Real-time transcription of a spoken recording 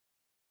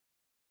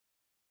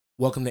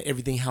Welcome to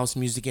Everything House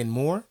Music and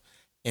More.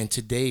 And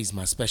today's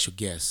my special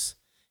guest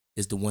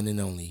is the one and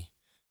only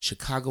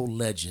Chicago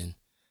legend,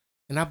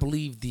 and I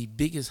believe the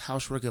biggest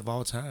house record of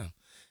all time,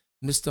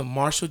 Mr.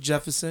 Marshall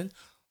Jefferson.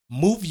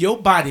 Move your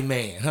body,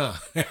 man, huh?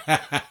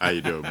 How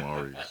you doing,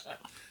 Maurice?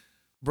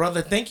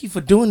 Brother, thank you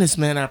for doing this,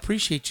 man. I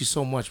appreciate you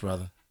so much,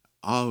 brother.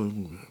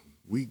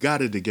 We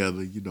got it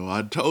together. You know,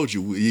 I told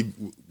you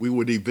we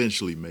would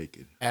eventually make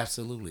it.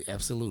 Absolutely,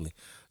 absolutely.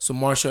 So,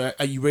 Marshall,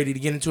 are you ready to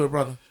get into it,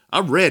 brother?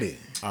 I'm ready.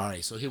 All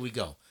right, so here we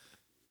go.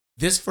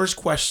 This first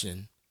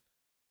question,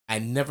 I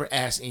never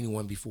asked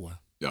anyone before.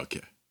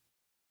 Okay.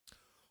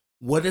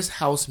 What is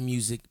house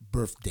music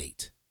birth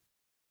date?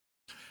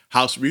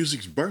 House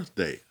music's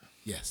birthday.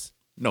 Yes.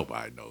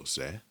 Nobody knows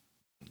that.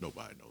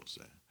 Nobody knows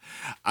that.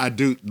 I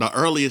do. The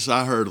earliest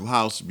I heard of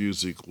house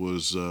music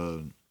was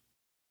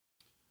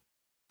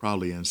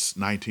probably in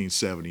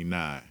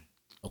 1979.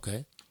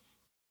 Okay.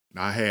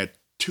 Now, I had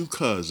two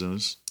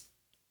cousins,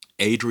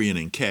 Adrian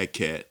and Cat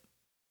Cat.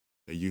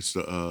 They used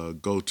to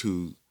go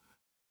to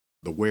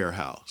the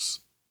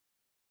warehouse,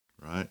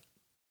 right?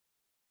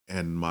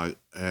 And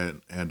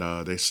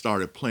they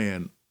started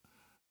playing.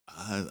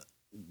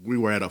 We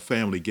were at a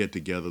family get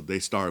together. They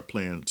started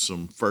playing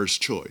some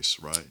First Choice,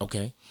 right?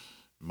 Okay.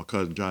 My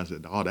cousin John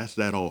said, "Oh, that's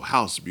that old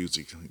house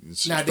music."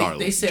 Now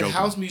they said joking.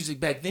 House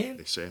music back then.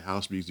 They said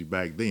house music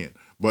back then,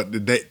 but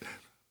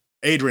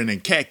Adrian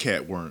and Cat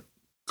Cat weren't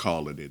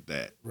calling it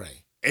that.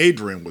 Right.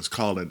 Adrian was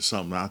calling it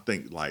something I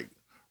think like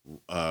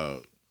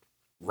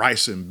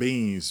rice and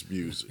beans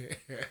music,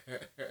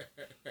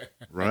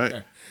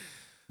 right?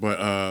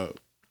 But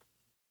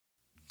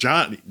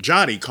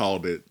Johnny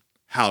called it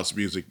house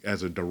music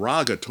as a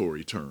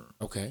derogatory term.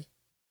 Okay.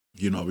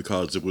 You know,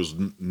 because it was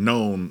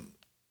known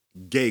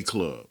gay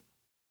club.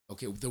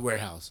 Okay, the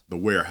warehouse. The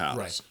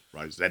warehouse.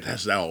 Right.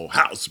 That's that old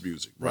house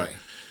music, right?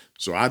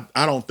 So I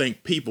don't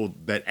think people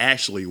that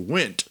actually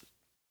went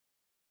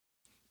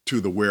to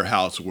the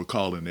warehouse were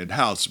calling it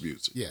house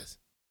music. Yes.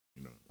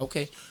 You know.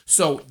 Okay.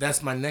 So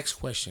that's my next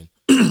question.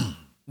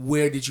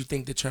 Where did you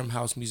think the term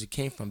house music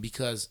came from?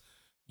 Because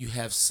you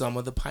have some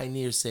of the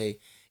pioneers say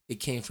it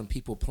came from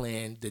people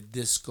playing the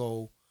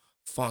disco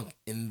funk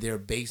in their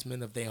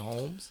basement of their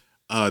homes.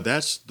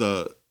 That's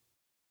the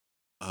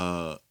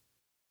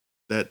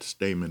that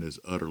statement is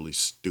utterly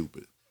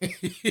stupid.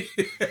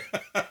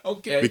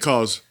 Okay.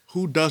 Because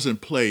who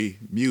doesn't play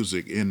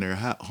music in their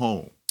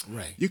home?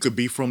 Right. You could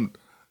be from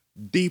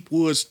Deep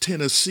Woods,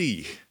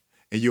 Tennessee,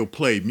 and you'll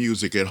play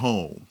music at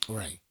home.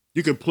 Right.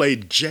 You can play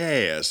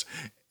jazz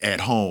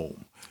at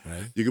home.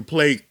 Right. You can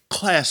play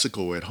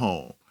classical at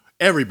home.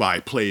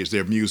 Everybody plays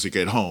their music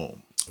at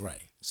home.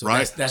 Right. So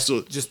right? That's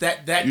so, just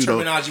that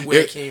terminology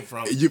where it came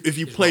from. If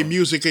you play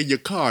music in your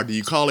car, do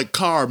you call it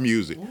car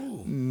music?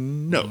 Ooh.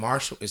 No.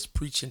 Marshall is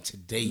preaching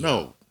today. No.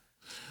 Y'all.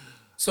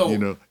 So you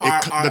know,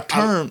 the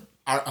term.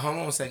 Hold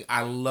on a second.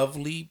 Our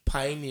lovely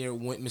pioneer,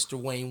 Mr.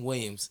 Wayne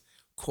Williams,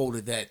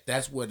 quoted that.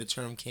 That's where the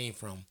term came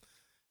from,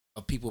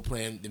 of people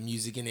playing the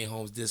music in their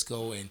homes,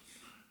 disco and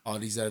all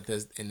these other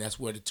things, and that's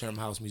where the term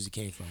house music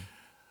came from.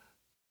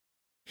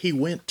 He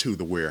went to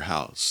the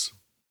warehouse.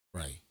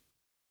 Right.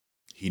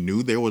 He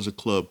knew there was a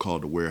club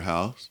called the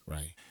Warehouse.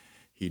 Right.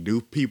 He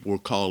knew people were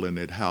calling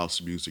it house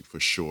music for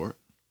short.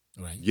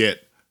 Right.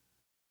 Yet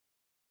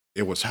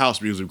it was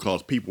house music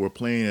because people were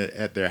playing it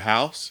at their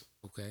house.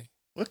 Okay.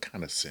 What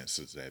kind of sense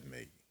does that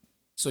make?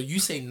 So you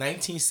say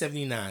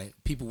 1979,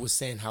 people were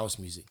saying house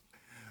music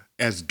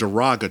as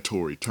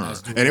derogatory term,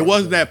 and it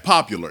wasn't that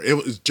popular. It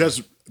was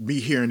just me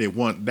hearing it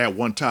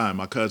one time.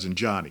 My cousin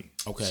Johnny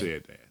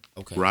said that.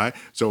 Okay. Right.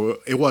 So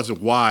it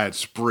wasn't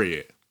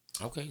widespread.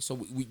 Okay.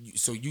 So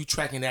so you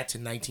tracking that to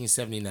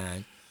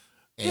 1979.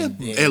 And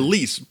then, at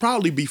least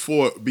probably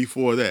before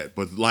that,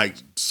 but like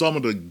some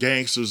of the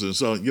gangsters and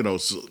some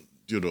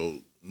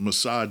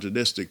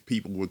misogynistic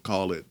people would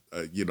call it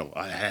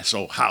that's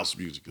old house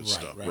music and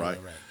stuff, right?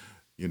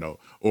 You know,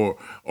 or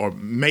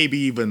maybe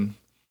even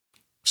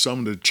some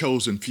of the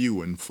chosen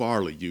few in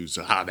Farley used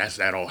that's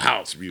that old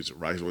house music,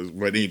 right?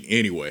 But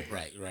anyway,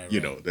 right. You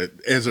know,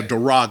 that as a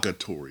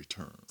derogatory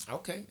term.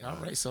 Okay, all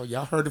right. So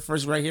y'all heard it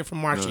first right here from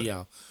Marshall,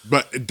 y'all.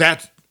 But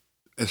that,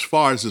 as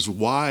far as its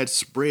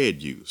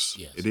widespread use,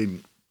 yes.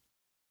 It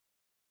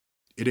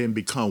didn't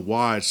become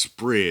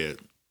widespread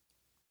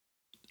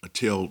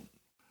until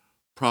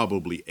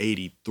probably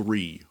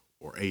 83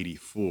 or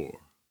 84.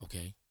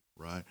 Okay.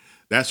 Right?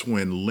 That's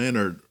when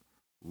Leonard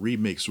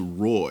Remix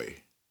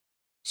Roy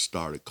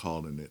started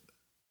calling it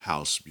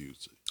house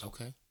music.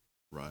 Okay.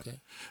 Right.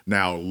 Okay.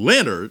 Now,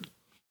 Leonard,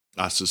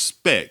 I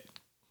suspect,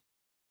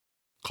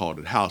 called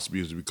it house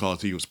music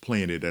because he was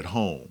playing it at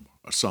home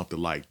or something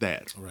like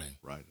that. Right.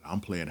 Right. I'm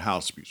playing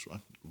house music,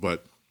 right?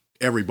 But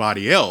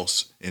everybody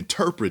else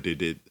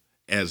interpreted it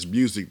as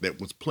music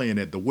that was playing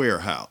at the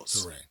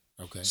warehouse. Correct.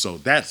 Okay. So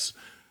that's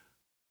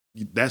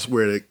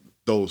where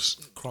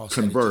those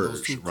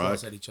converge, right?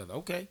 Cross at each other.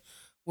 Okay.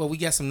 Well, we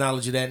got some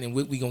knowledge of that, and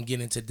we're going to get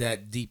into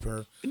that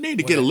deeper. You need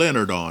to get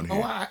Leonard on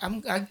here. Oh,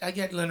 I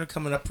got Leonard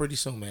coming up pretty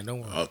soon, man.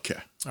 Don't worry. Okay.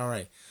 All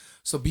right.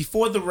 So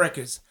before the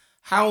records,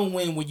 How and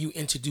when were you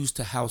introduced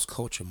to house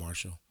culture,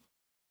 Marshall?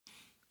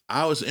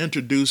 I was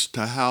introduced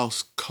to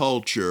house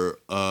culture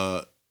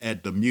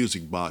at the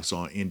Music Box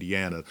on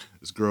Indiana.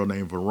 This girl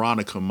named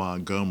Veronica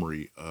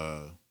Montgomery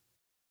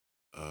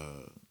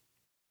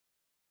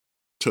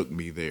took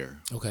me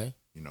there. Okay.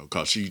 You know,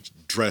 because she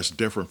dressed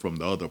different from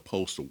the other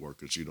postal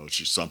workers. You know,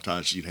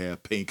 sometimes she'd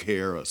have pink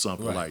hair or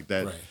something like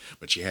that, right.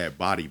 but she had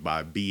Body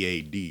by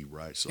BAD,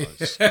 right? So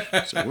I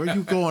said, where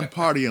you going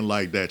partying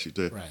like that? She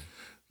said, Right.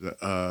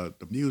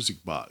 The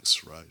Music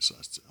Box, right? So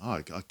I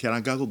said, can I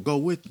go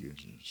with you?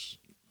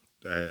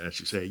 And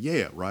she said,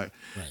 yeah, right?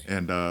 Right.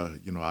 And,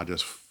 I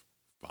just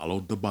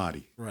followed the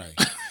body. Right.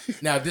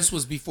 Now, this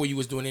was before you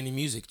was doing any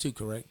music too,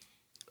 correct?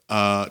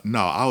 No,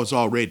 I was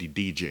already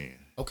DJing.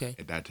 Okay.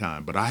 At that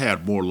time, but I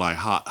had more like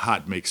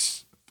hot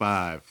mix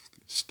 5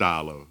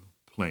 style of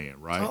playing,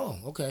 right? Oh,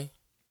 okay.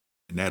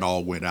 And that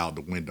all went out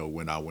the window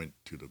when I went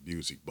to the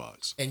Music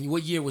Box. And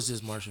what year was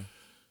this, Marshall?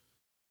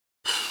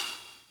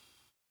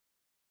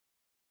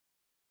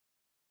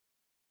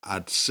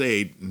 I'd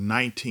say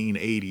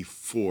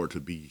 1984 to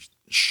be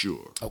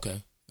sure.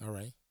 Okay. All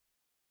right.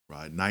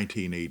 Right,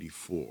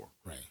 1984.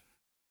 Right.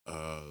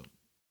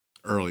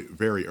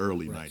 Very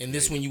early Right. 1984. And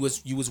this when you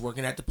was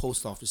working at the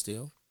post office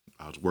still?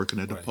 I was working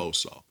at the Right.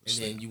 post office.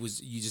 And then you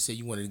just said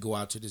you wanted to go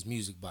out to this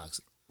Music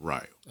Box.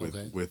 Right, with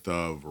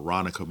Okay.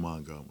 Veronica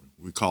Montgomery.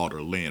 We called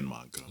her Lynn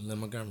Montgomery. Lynn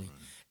Montgomery. Right.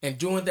 And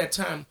during that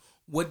time,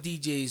 what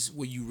DJs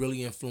were you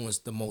really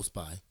influenced the most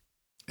by?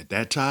 At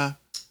that time,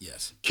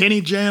 Yes.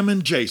 Kenny Jam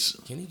and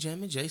Jason. Kenny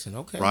Jam and Jason,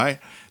 okay. Right?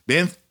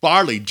 Then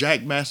Farley,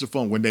 Jack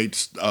Masterphone, when they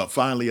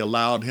finally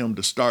allowed him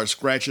to start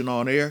scratching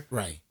on air.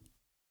 Right.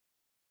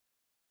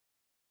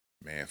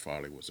 Man,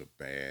 Farley was a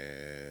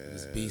bad It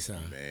was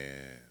B-side.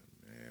 man.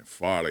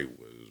 Farley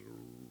was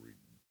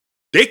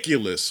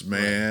ridiculous,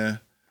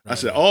 man. Right. I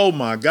said, oh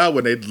my God,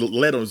 when they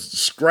let him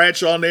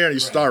scratch on there and he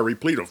started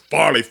repeating,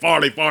 Farley. Oh,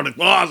 I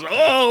said,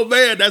 oh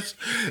man, that's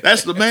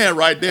the man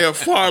right there,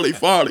 Farley.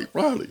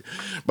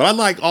 But I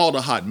like all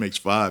the Hot Mix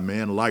 5,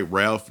 man. I like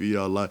Ralphie,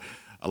 I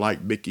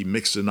like Mickey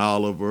Mixon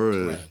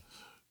Oliver,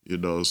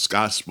 Right.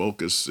 Scott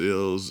Smoker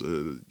Sills,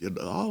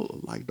 I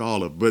liked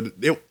all of it. But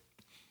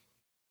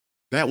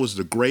that was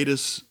the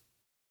greatest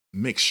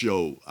mix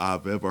show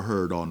I've ever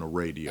heard on the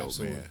radio,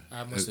 Absolutely. man.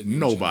 I must agree with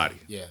Nobody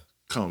you. Yeah.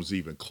 comes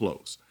even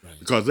close. Right.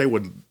 Because they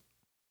would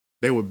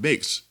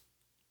mix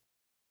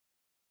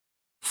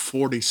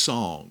 40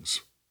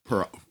 songs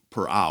per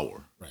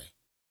hour. Right.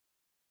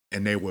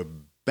 And they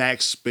would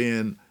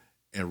backspin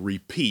and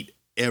repeat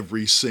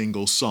every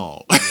single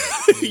song.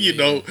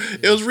 Yeah.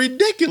 It was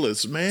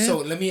ridiculous, man. So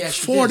let me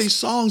ask you 40 this.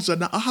 songs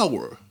an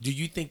hour. Do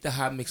you think the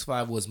Hot Mix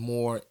 5 was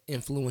more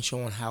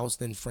influential on house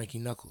than Frankie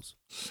Knuckles?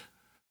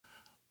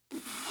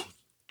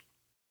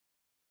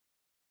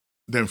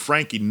 Then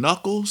Frankie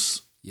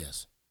Knuckles,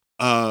 Yes.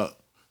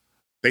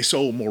 they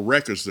sold more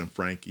records than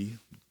Frankie.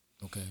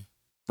 Okay.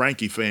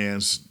 Frankie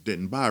fans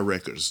didn't buy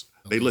records.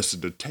 They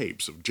listened to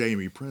tapes of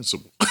Jamie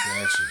Principle.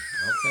 Gotcha.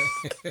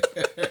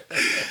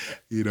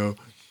 Okay.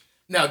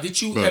 Now,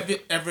 did you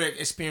ever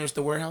experience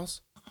the warehouse?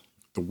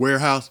 The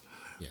warehouse.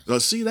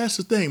 Yes. See, that's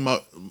the thing.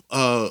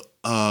 I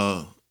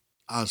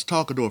was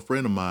talking to a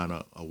friend of mine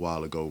a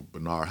while ago,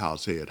 Bernard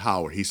Househead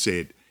Howard. He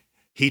said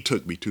he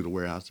took me to the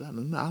warehouse. I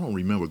don't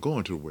remember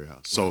going to the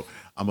warehouse, so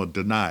I'm gonna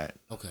deny it.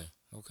 Okay.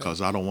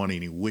 Because I don't want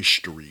any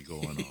wishtory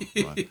going on.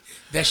 Right?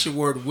 That's your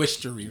word,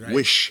 wishtory, right?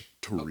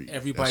 Wishtory.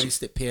 Everybody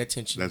pay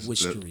attention.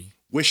 Wishtory.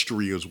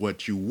 Wishtory is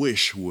what you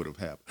wish would have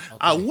happened. Okay.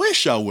 I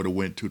wish I would have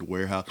went to the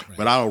warehouse,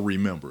 but I don't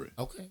remember it.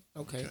 Okay.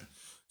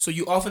 So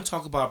you often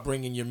talk about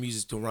bringing your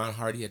music to Ron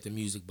Hardy at the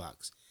Music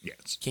Box.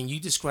 Yes. Can you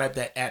describe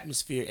that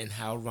atmosphere and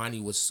how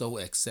Ronnie was so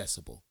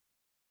accessible?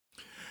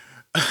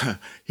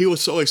 He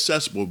was so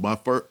accessible. My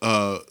first,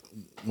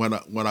 when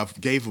I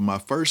gave him my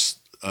first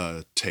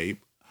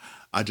tape,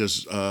 I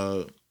just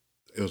it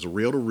was a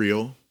reel to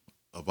reel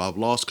of I've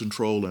Lost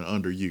Control and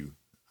Under You.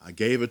 I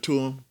gave it to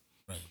him.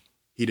 Right.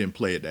 He didn't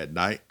play it that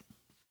night,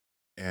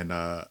 and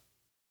my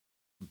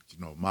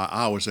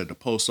hours at the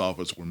post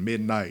office were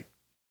midnight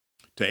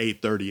to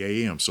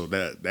 8:30 a.m. So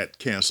that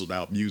canceled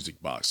out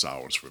Music Box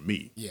hours for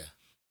me. Yeah.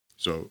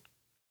 So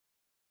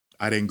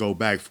I didn't go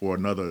back for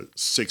another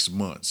 6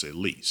 months at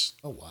least.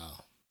 Oh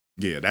wow.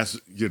 Yeah, that's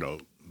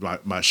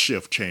my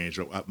shift changed.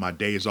 My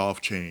days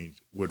off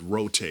changed, would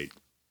rotate.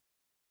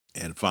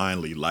 And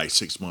finally, like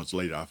 6 months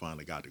later, I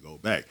finally got to go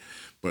back.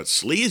 But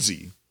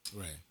Sleazy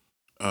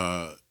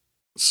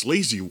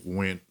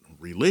went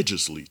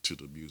religiously to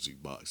the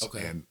Music Box.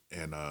 Okay.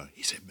 And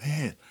he said,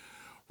 man,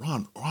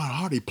 Ron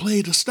Hardy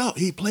played the stuff.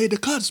 He played the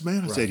cuts,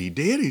 man. I said, he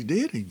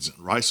did.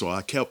 Right. So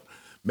I kept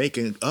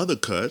making other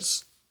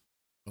cuts.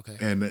 Okay.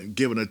 And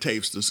giving the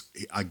tapes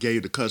I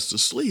gave the cuts to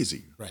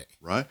Sleazy.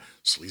 Right.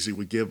 Sleazy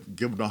would give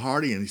them to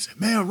Hardy, and he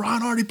said, man, Ron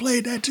Hardy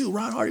played that too.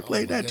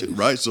 Too.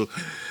 Right. So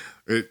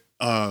it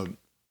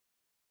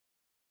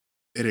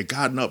had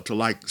gotten up to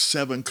like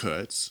 7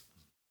 cuts,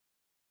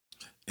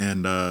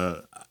 and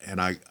I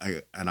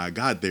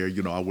got there.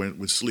 I went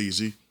with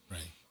Sleazy,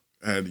 right?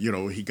 And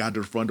he got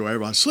to the front door.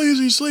 Everybody,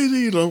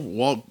 Sleazy,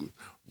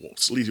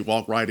 Sleazy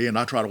walked right in.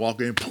 I tried to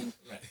walk in. Boom.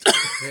 Right.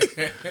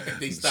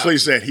 Sleazy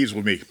said, he's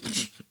with me.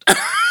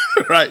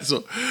 Right.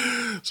 So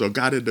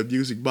got in the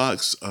music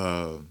box.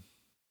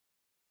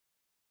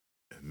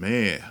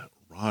 Man,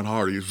 Ron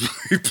Hardy,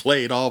 he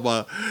played all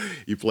my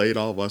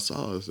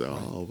songs. Right.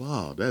 Oh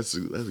wow, that's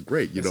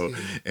great, you know. Good.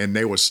 And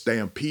they were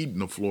stampeding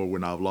the floor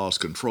when "I've Lost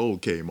Control"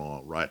 came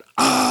on, right?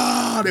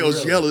 They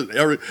was yelling.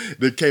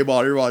 They came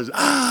on, everybody's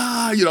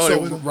you know.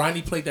 So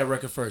Ronnie played that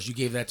record first. You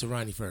gave that to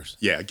Ronnie first.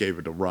 Yeah, I gave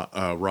it to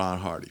Ron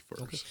Hardy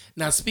first. Okay.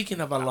 Now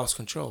speaking of "I Lost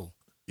Control,"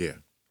 yeah,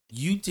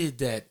 you did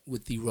that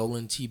with the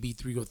Roland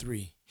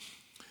TB-303.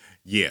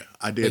 Yeah,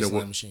 I did it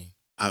with machine.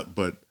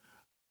 But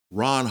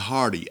Ron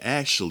Hardy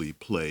actually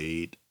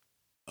played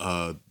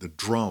the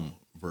drum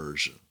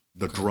version,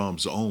 the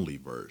drums only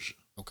version.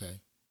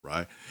 Okay.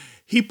 Right?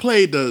 He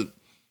played the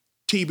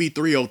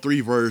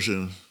TB-303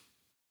 version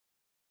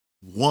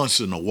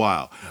once in a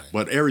while, right.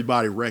 But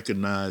everybody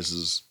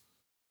recognizes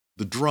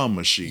the drum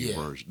machine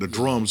version, the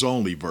drums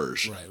only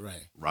version.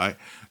 Right?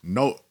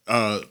 No,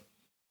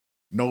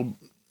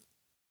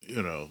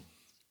 you know,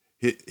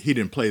 he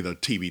didn't play the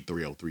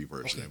TB-303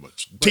 version that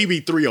much.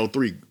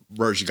 TB-303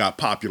 version got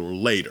popular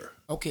later.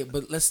 Okay,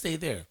 but let's stay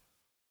there.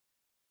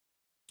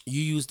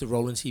 You used the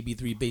Roland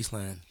TB-3 bass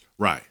line.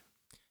 Right.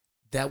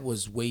 That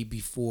was way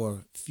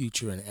before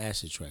Future and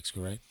Acid Tracks,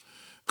 correct?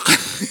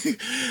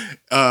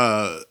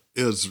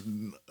 It was,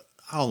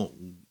 I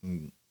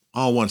don't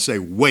want to say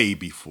way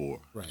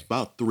before. Right. It's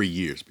about 3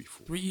 years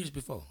before. 3 years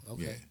before,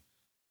 okay. Yeah.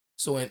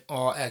 So in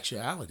all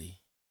actuality,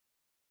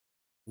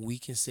 we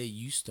can say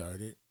you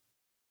started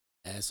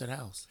Acid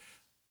House.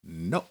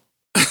 No.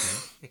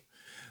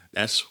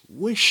 That's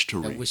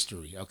Wishtory.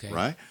 Wishtory, okay.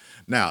 Right?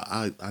 Now,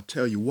 I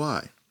tell you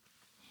why.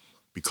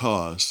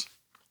 Because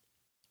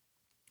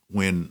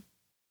when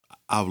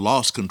I've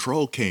Lost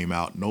Control came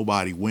out,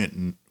 nobody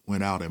went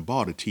out and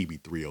bought a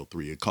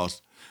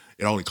TB-303.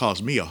 It only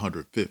cost me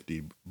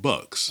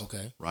 $150.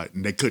 Okay. Right?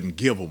 And they couldn't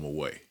give them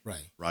away.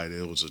 Right. Right?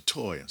 It was a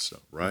toy and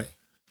stuff, right?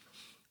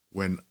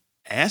 When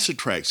Acid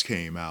Tracks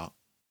came out,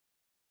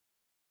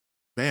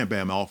 Bam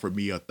Bam offered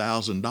me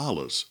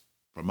 $1,000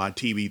 for my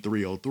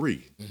TB-303.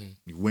 Mm-hmm.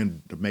 He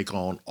went to make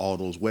on all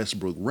those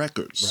Westbrook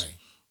records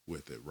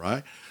with it,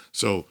 right?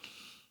 So,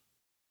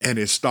 and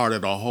it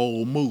started a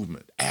whole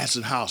movement.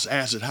 Acid House,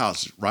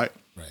 right?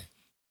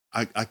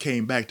 Right. I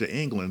came back to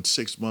England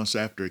 6 months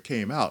after it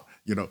came out.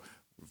 You know,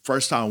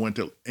 first time I went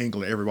to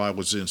England, everybody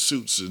was in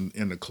suits and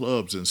in the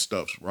clubs and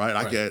stuff, right?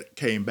 I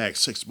came back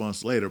 6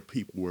 months later,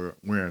 people were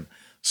wearing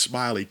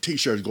smiley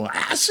T-shirts going,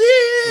 Acid,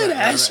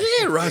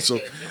 right? So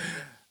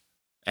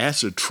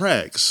Acid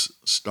Tracks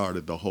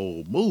started the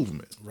whole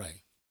movement.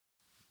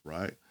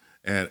 Right?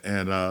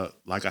 And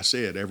like I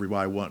said,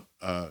 everybody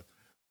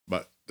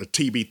but the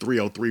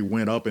TB-303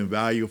 went up in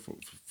value from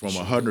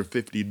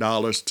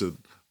 $150 to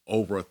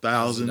over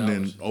 $1,000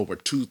 and over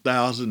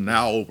 $2,000,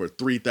 now over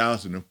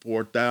 $3,000 and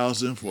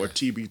 $4,000 for a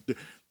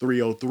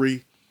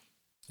TB-303.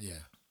 Yeah.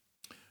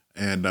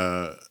 And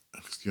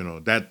you know,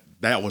 that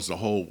was a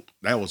whole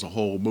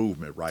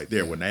movement right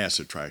there when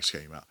Acid Tracks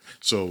came out.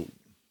 So,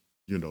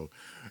 you know,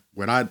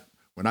 when I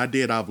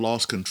did I've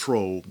Lost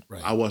Control,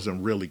 I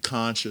wasn't really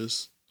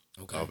conscious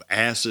of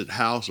Acid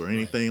House or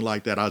anything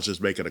like that. I was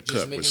just making a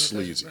cut with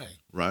Sleazy.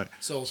 Right.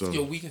 So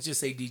we can just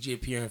say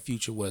DJ Pierre and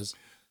Future was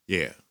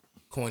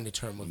coined the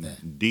term of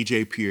that.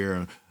 DJ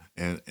Pierre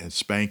and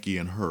Spanky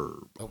and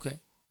Herb. Okay.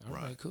 All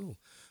right, cool.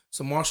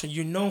 So Marshall,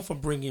 you're known for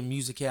bringing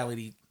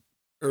musicality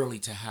early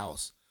to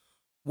house.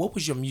 What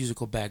was your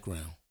musical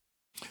background?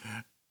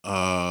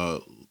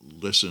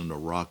 Listening to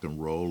rock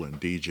and roll and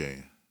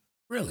DJing.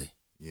 Really?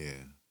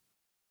 Yeah.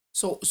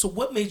 So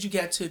what made you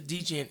get to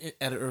DJing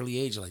at an early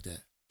age like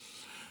that?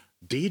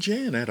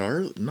 DJing at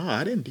early? No,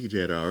 I didn't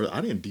DJ at early. I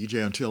didn't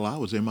DJ until I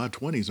was in my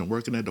 20s and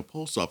working at the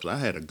post office. I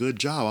had a good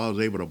job. I was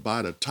able to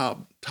buy the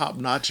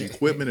top-notch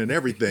equipment and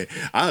everything.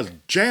 I was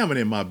jamming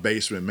in my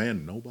basement,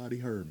 man. Nobody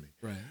heard me.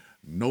 Right.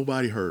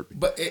 Nobody heard me.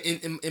 But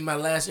in my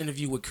last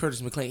interview with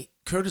Curtis McLean,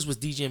 Curtis was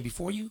DJing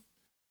before you?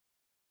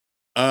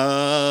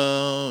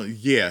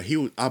 Yeah,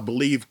 I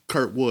believe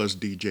Kurt was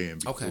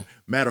DJing before. Okay.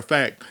 Matter of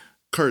fact,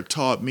 Kurt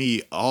taught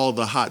me all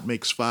the Hot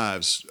Mix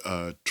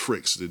 5s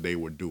tricks that they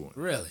were doing.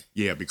 Really?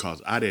 Yeah,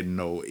 because I didn't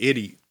know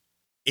any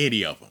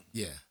of them.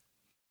 Yeah.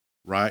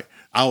 Right?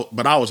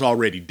 But I was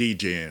already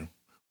DJing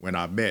when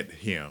I met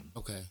him.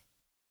 Okay.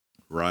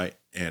 Right?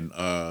 And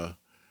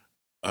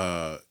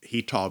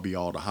he taught me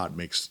all the Hot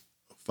Mix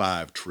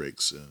 5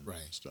 tricks and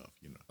stuff,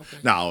 you know. Okay.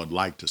 Now I would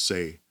like to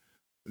say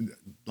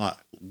like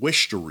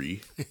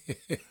Wishtory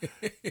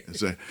and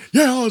say,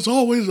 yeah, I was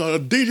always a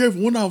DJ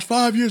from when I was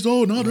 5 years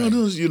old,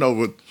 you know,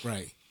 but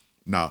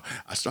no,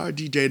 I started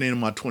DJing in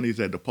my 20s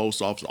at the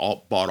post office,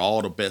 bought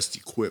all the best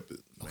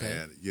equipment,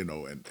 man, you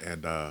know,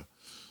 and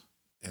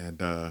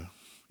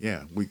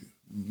yeah,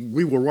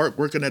 we were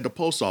working at the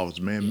post office,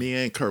 man. Me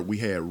and Kurt, we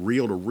had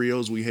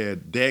reel-to-reels, we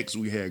had decks,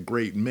 we had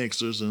great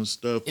mixers and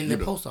stuff. In the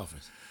post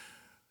office?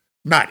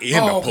 Not in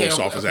the post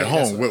office at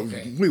home.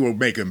 We were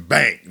making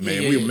bank,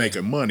 man. We were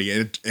making money,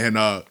 and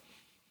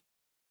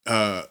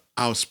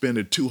I was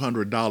spending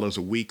 $200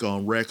 a week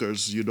on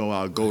records. You know,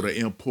 I'll go to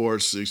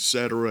Imports,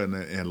 etc.,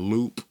 and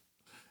Loop,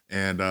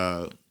 and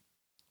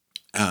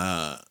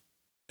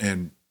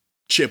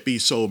Chippy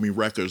sold me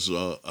records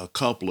a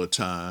couple of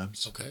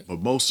times. Okay. But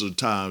most of the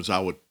times I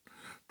would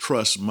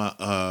trust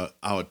my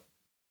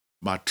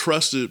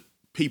trusted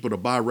people to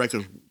buy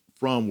records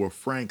from were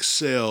Frank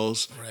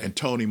Sells and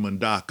Tony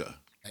Mundaka.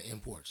 At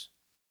Imports.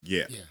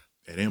 Yeah.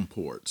 At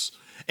Imports.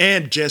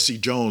 And Jesse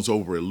Jones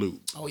over at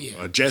Loop. Oh,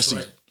 yeah.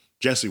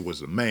 Jesse was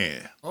the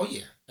man. Oh,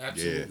 yeah.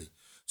 Absolutely. Yeah.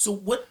 So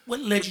what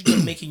led you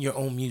to making your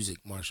own music,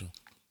 Marshall?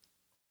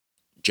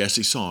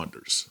 Jesse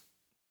Saunders.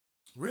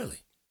 Really?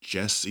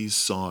 Jesse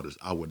Saunders.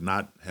 I would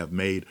not have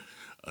made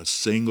a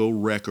single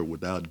record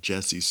without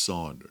Jesse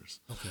Saunders.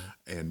 Okay.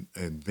 And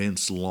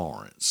Vince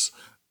Lawrence.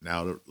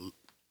 Now,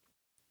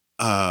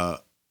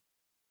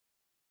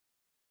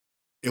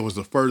 it was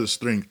the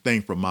furthest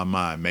thing from my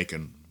mind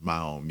making my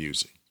own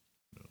music.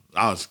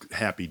 I was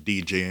happy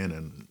DJing,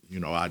 and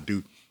I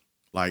do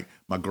like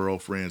my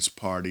girlfriend's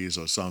parties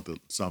or something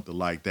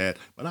like that.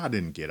 But I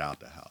didn't get out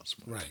the house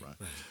much, right?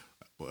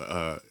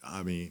 But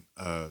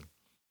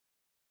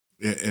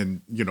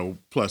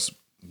plus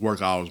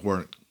work hours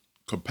weren't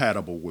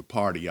compatible with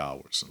party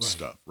hours and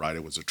stuff, right?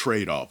 It was a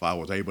trade-off. I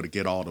was able to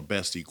get all the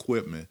best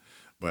equipment,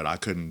 but I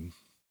couldn't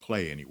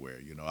play anywhere.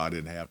 I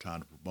didn't have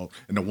time to promote.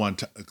 And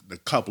the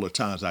couple of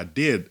times I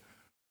did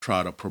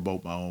try to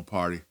promote my own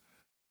party,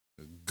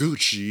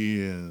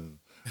 Gucci and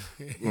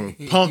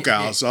Punk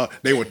House,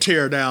 they would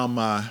tear down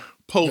my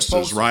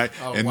posters, right?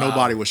 Oh, and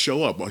nobody would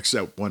show up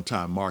except one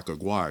time Mark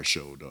Aguirre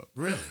showed up.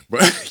 Really?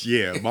 But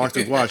yeah, Mark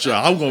Aguirre showed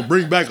up. I'm going to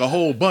bring back a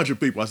whole bunch of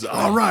people. I said,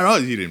 all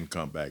right. He didn't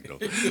come back though.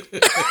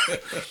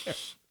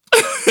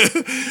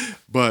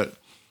 But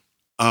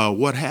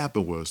what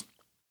happened was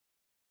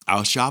I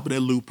was shopping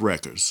at Loop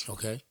Records.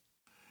 Okay.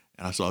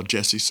 And I saw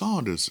Jesse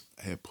Saunders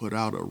had put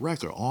out a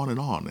record, On and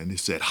On, and it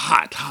said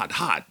hot, hot,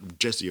 hot.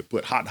 Jesse had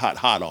put hot, hot,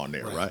 hot on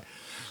there, right?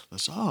 I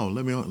said,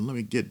 let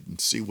me get and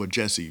see what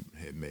Jesse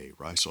had made,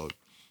 right? So I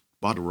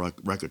bought the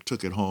record,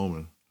 took it home,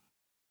 and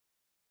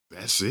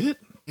that's it,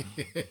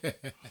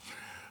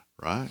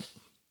 right?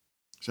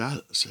 So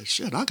I said,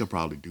 shit, I could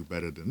probably do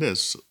better than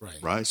this,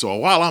 right? So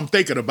while I'm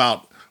thinking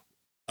about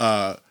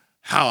how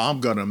I'm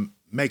gonna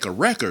make a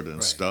record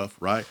and stuff,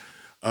 right?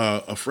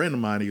 A friend of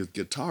mine, he was a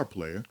guitar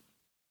player,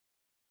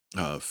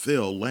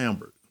 Phil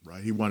Lambert,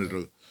 right? He wanted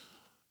to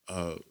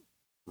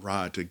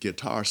ride to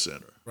Guitar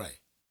Center. Right.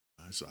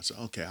 So I said,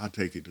 okay, I'll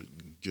take you to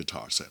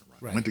Guitar Center.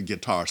 Right. Right. Went to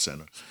Guitar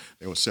Center.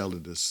 They were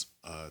selling this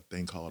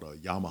thing called a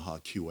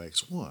Yamaha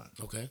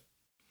QX1. Okay.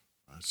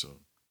 Right,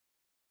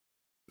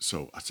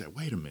 so I said,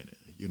 wait a minute,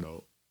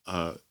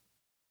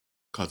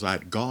 because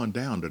I'd gone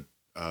down to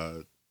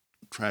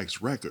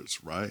Trax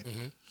Records, right?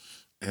 Mm-hmm.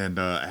 And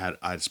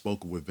I'd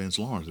spoken with Vince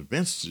Lawrence, and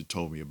Vince had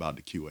told me about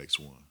the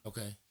QX1.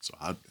 Okay.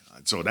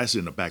 So that's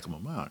in the back of my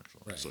mind.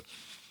 Right. So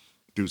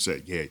dude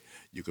said, yeah,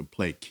 you can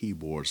play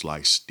keyboards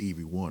like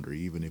Stevie Wonder,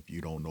 even if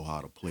you don't know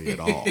how to play at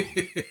all.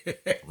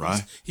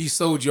 Right? He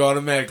sold you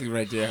automatically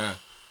right there, huh?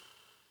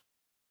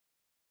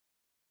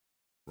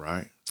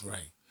 Right?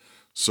 Right.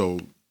 So,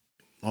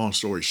 long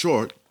story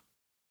short,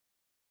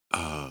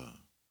 I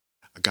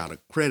got a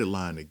credit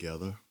line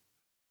together.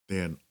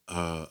 Then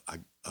I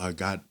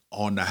got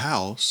on the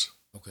house,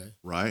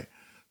 right,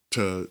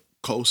 to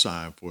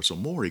co-sign for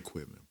some more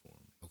equipment for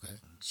me. Okay.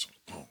 So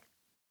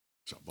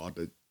I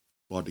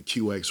bought the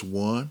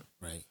QX1.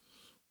 Right.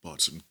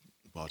 Bought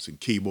some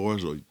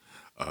keyboards, or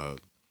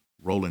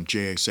Roland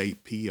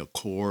JX8P, a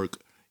Korg.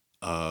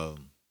 I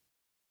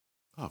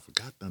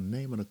forgot the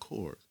name of the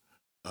Korg.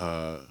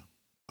 A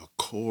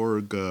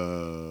Korg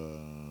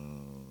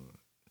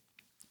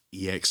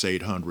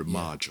EX800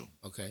 module.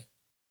 Okay.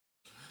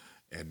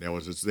 And there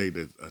was this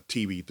thing, a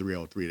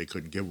TV303, they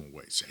couldn't give them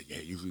away. Said, yeah,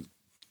 you could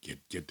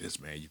get this,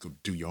 man. You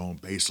could do your own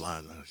bass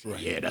lines. I said,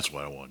 yeah, that's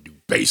what I want to do,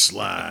 bass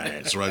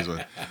lines. Right? So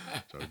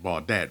I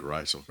bought that,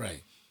 right? So,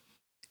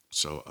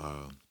 So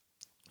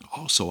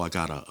also I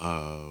got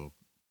a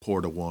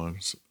Porta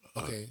Ones,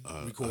 a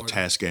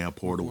Tascam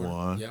Porta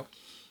One. Yep.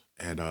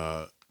 And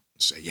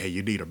said, yeah,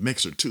 you need a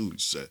mixer too.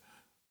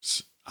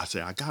 I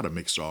said, I got a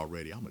mixer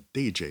already. I'm a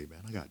DJ,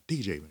 man. I got a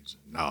DJ mixer.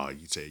 No,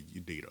 you said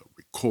you need a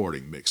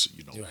recording mixer,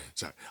 Right.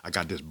 So I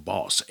got this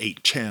Boss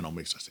 8-channel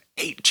mixer. I said,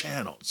 8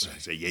 channels. Right. I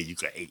said, yeah, you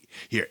can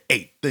hear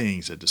 8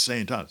 things at the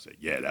same time. I said,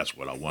 yeah, that's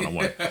what I want.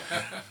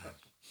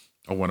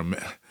 I want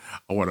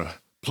to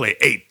play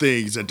 8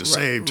 things at the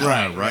same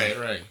time,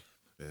 right.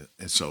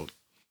 And so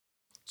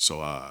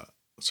I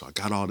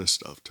got all this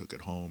stuff, took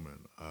it home,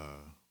 and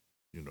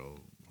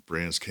my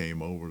friends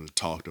came over and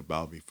talked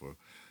about me for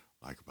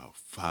like about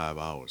 5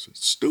 hours.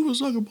 Stupid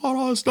sucker bought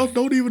all this stuff,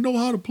 don't even know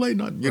how to play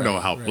nothing. You know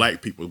how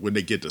black people, when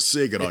they get to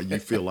sing it, you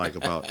feel like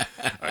about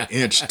an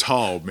inch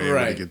tall, man,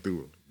 when they get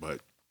through it. But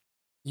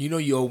you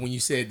old when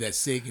you said that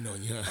singing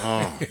on you.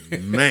 Oh,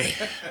 man.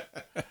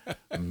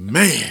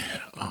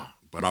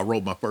 But I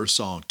wrote my first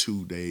song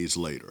 2 days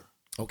later.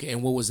 Okay,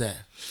 and what was that?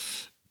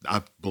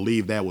 I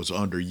believe that was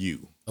Under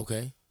You.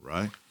 Okay.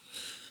 Right?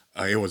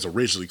 it was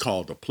originally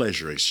called the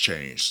Pleasure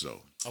Exchange.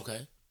 So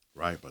Okay.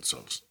 right,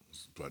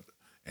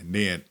 and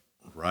then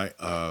right,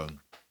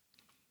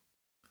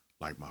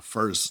 like my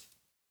first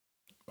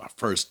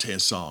 10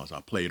 songs,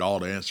 I played all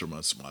the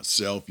instruments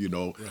myself,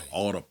 Right.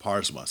 all the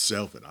parts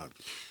myself, and I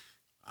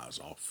was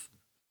off.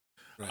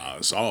 Right. I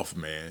was off,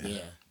 man.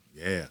 Yeah.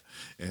 Yeah.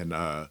 And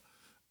I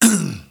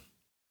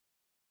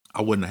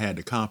wouldn't have had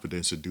the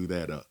confidence to do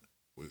that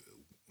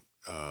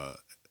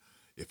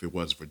if it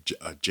wasn't for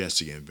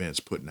Jesse and Vince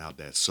putting out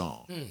that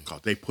song.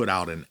 Because they put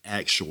out an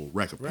actual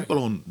record. People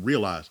don't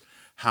realize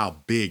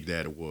how big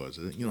that it was.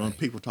 When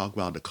people talk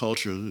about the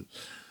culture,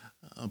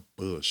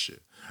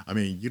 bullshit. I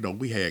mean,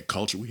 we had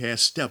culture. We had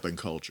stepping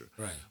culture.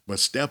 Right. But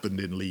stepping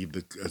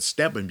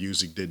stepping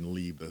music didn't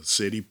leave the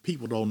city.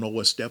 People don't know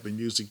what stepping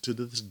music to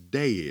this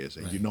day is.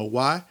 And you know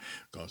why?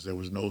 Because there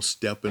was no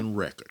stepping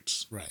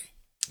records. Right.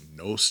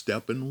 No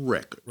stepping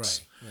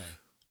records. Right. Right.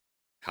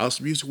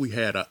 House music, we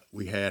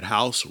had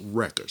house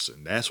records,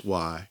 and that's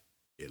why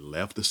it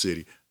left the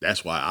city.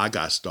 That's why I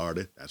got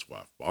started. That's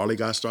why Farley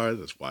got started.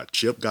 That's why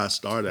Chip got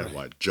started. That's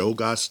why Joe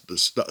got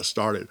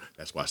started.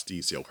 That's why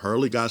Steve Seal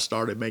Hurley got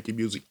started making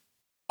music.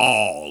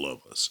 All of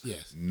us.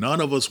 Yes. None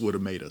of us would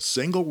have made a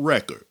single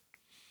record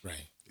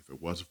if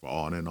it wasn't for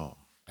On and On.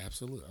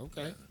 Absolutely.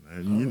 Okay.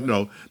 And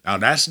now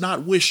that's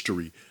not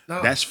wishtory.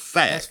 No, that's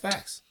fact. That's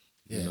facts.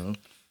 Yeah.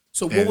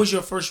 So what was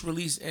your first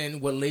release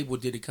and what label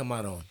did it come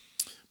out on?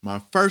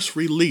 My first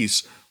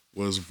release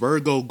was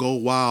Virgo Go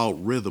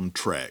Wild Rhythm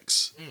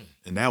Tracks.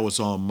 And that was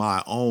on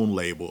my own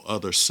label,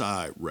 Other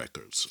Side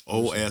Records,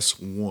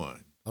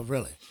 OS1. Oh,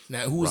 really?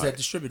 Now, who was that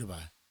distributed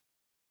by?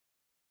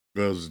 It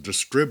was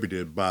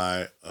distributed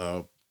by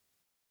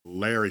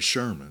Larry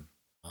Sherman.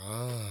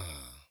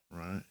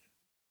 Right.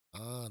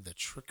 The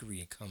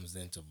trickery comes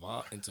into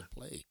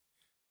play.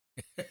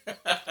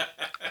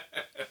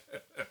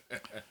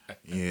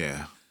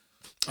 Yeah.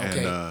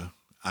 Okay.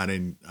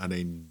 And I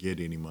didn't get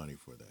any money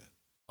for that.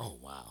 Oh,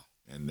 wow.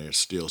 And they're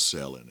still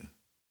selling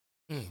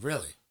it.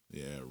 Really?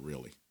 Yeah,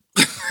 really.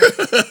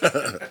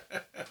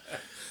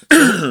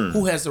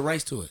 Who has the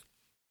rights to it?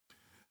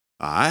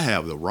 I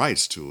have the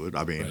rights to it.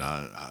 I mean,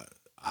 I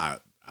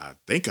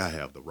think I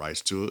have the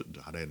rights to it.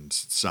 I didn't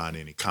sign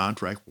any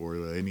contract for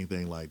it or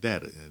anything like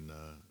that. And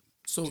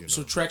so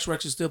Trax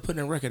Records is still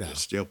putting a record out. They're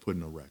still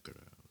putting a record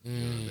out.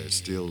 They're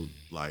still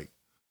like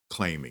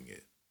claiming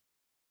it.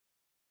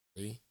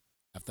 See?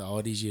 After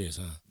all these years,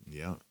 huh?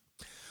 Yeah.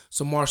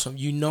 So Marshall,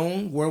 you're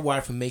known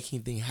worldwide for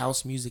making the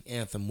house music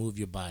anthem "Move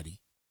Your Body."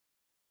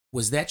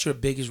 Was that your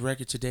biggest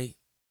record to date?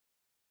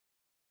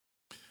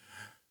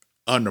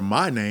 Under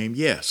my name,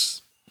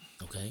 yes.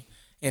 Okay.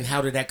 And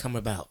how did that come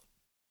about?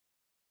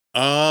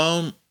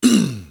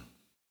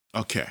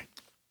 Okay.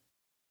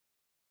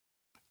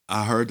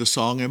 I heard the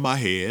song in my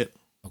head.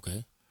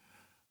 Okay.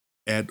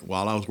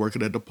 While I was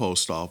working at the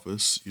post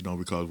office,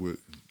 because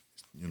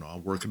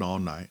I'm working all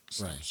night.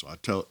 Right. So I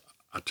tell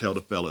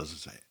the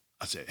fellas,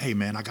 I said, hey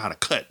man, I got a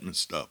cut and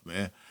stuff,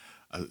 man.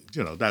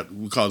 That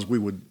because we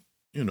would,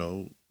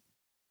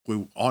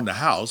 we on the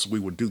house, we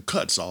would do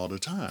cuts all the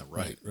time,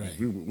 right? Right.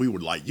 We were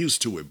like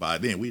used to it by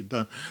then. We'd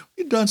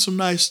done some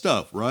nice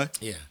stuff, right?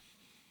 Yeah.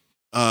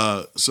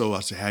 So I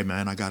said, hey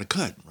man, I got a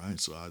cut, right?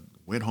 So I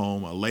went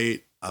home. I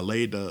laid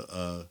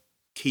the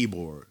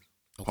keyboard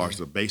parts,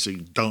 the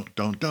basic dun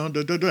dun dun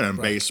dun dun, dun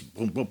and bass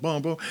boom boom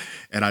boom boom,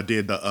 and I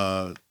did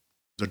the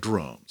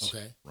drums,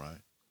 right,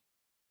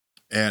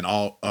 and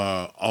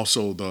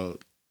also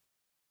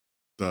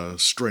the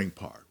string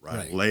part,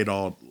 right? Laid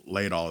all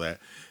that.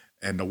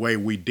 And the way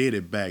we did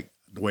it back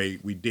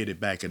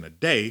in the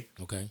day,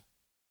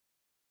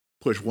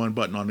 push one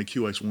button on the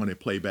QX1 and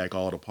play back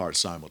all the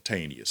parts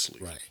simultaneously.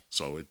 Right.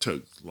 So it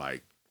took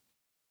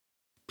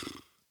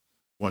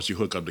once you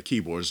hook up the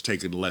keyboard, it's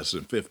taking less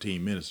than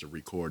 15 minutes to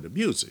record the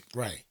music.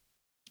 Right.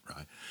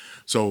 Right.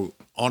 So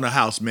On the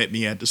House met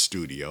me at the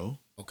studio.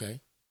 Okay.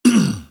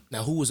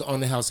 Now, who was on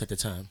the house at the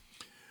time?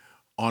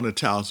 On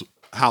the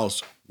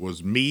house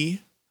was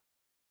me,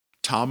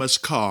 Thomas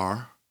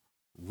Carr,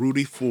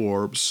 Rudy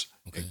Forbes,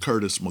 and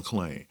Curtis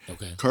McLean.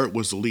 Okay. Kurt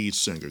was the lead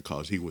singer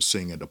because he was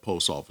singing at the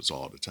post office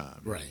all the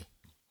time. Right.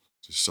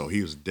 So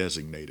he was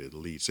designated the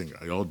lead singer.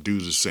 All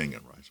dudes are singing,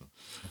 right?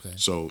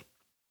 So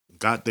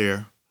got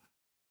there.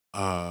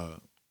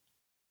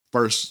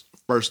 First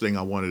thing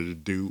I wanted to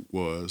do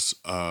was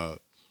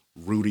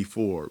Rudy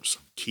Forbes,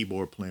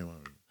 keyboard player.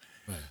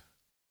 Right.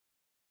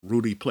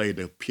 Rudy played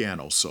the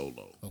piano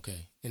solo.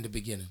 Okay. In the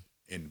beginning.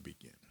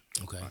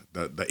 Okay.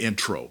 Right. The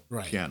intro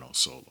piano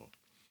solo.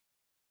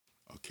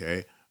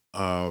 Okay.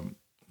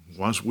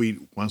 Once we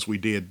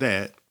did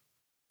that,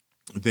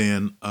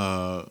 then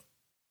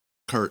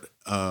Kurt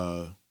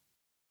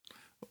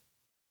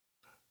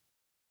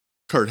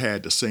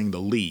had to sing the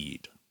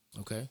lead.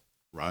 Okay.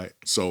 Right.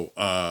 So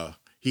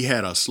he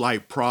had a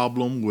slight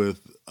problem with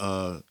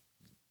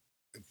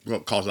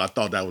because I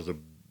thought that was the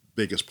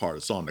biggest part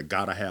of the song, the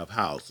Gotta Have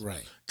House.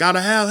 Right. Gotta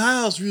have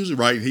house music.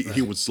 Right.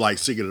 He was like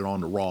singing it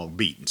on the wrong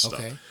beat and stuff.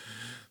 Okay.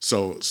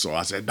 So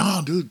I said,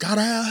 no, dude,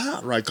 gotta have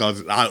hot, right?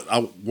 Because I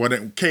when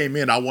it came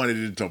in, I wanted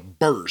it to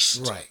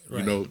burst, Right.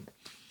 you know.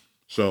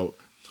 So,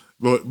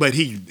 but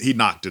he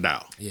knocked it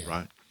out,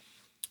 right?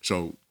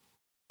 So,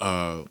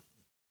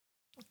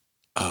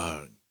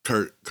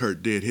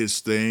 Kurt did his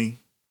thing.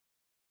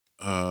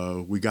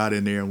 We got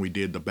in there and we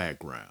did the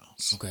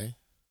backgrounds. Okay.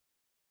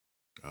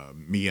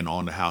 Me and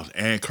On the House,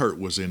 and Kurt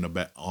was in the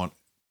back on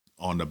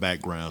the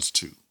backgrounds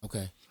too.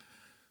 Okay.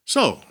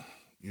 So,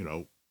 you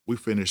know, we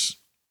finished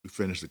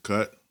the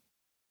cut.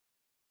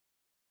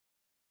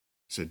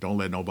 Said, don't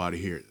let nobody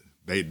hear it.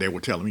 They were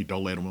telling me,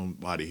 don't let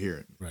nobody hear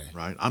it.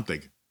 Right? I'm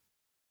thinking,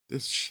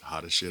 this is the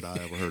hottest shit I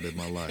ever heard in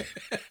my life.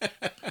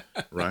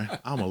 Right?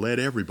 I'm going to let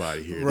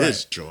everybody hear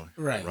this joint.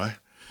 Right?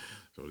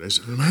 So they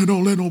said, man,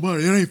 don't let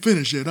nobody, it ain't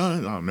finished yet.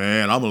 Oh,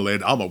 man, I'm going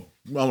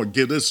to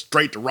give this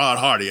straight to Ron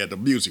Hardy at the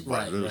music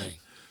box. Right.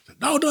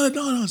 No.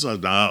 So,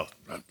 no,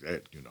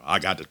 you know, I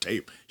got the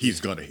tape.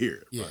 He's going to hear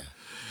it. Yeah. Right?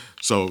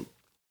 So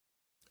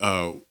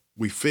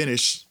we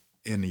finished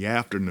in the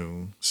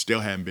afternoon,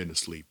 still hadn't been to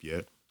sleep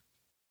yet.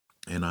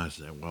 And I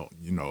said, well,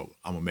 you know,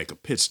 I'm going to make a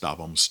pit stop.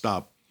 I'm going to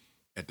stop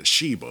at the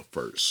Sheba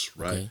first,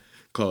 right?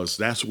 Because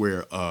that's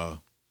where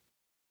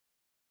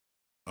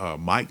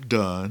Mike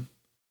Dunn,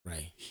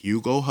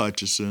 Hugo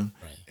Hutchison,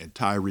 and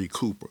Tyree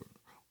Cooper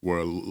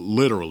were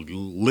literally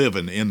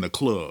living in the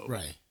club.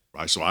 Right.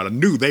 So I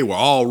knew they were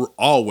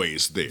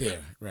always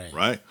there.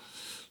 Right.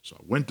 So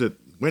I went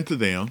to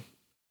them,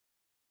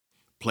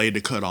 played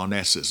the cut on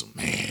that system.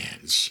 Man,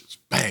 it's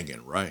just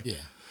banging, right? Yeah.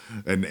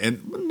 And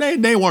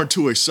they weren't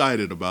too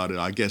excited about it.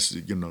 I guess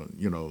you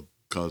know,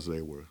 because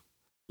they were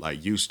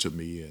like used to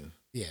me and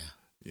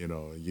you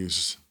know,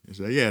 used to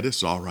say, yeah, this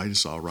is all right,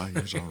 it's all right.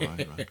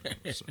 Right?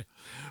 So,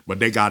 but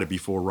they got it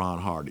before Ron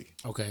Hardy.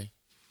 Okay.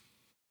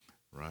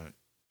 Right.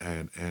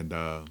 And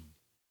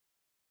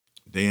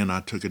then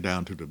I took it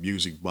down to the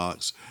music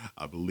box.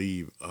 I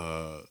believe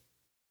Joe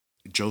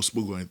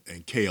Spoogel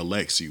and Kay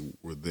Alexi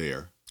were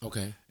there.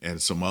 Okay.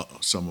 And some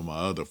of my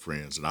other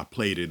friends, and I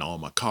played it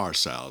on my car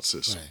sound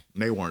system. Right.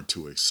 And they weren't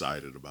too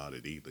excited about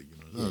it either. You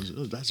know,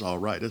 that's all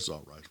right. That's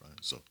all right.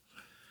 So I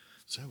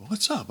said, well,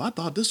 what's up? I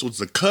thought this was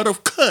the cut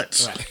of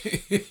cuts.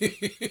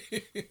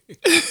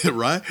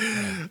 Right.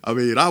 I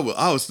mean, I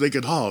was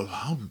thinking,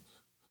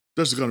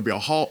 this is going to be a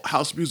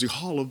house music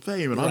Hall of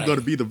Fame, and I'm going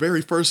to be the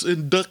very first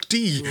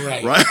inductee.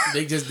 Right.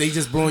 They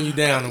just blowing you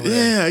down.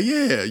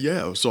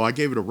 Yeah. So I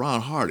gave it to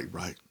Ron Hardy.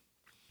 Right.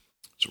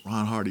 So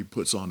Ron Hardy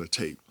puts on the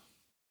tape.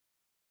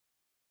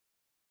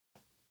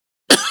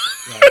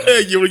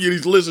 You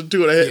listen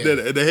to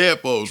it the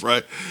headphones,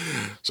 right?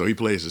 So he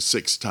plays it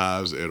 6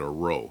 times in a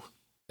row.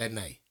 That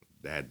night,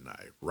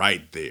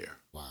 right there.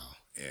 Wow.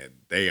 And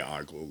they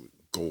are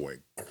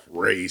going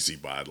crazy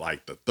by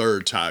like the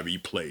 3rd time he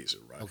plays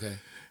it, right? Okay.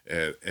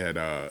 And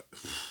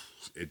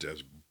it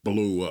just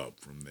blew up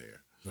from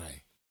there.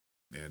 Right.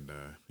 And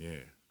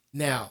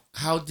Now,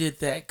 how did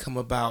that come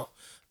about?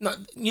 No,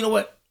 you know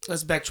what?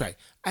 Let's backtrack.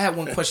 I have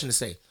one question to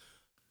say.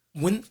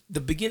 When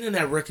the beginning of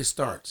that record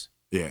starts,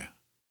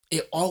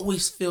 it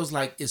always feels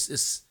like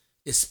it's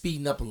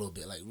speeding up a little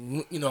bit, like,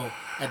 you know,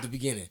 at the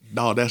beginning.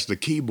 No, that's the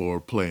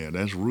keyboard playing.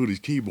 That's Rudy's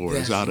keyboard.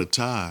 It's out of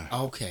time.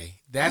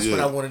 Okay, that's what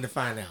I wanted to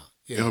find out.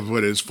 Yeah,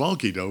 but it's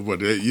funky though. But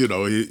you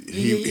know,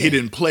 he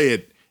didn't play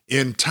it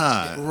in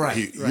time.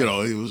 Right. You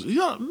know, he was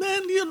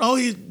man. You know,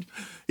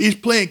 he's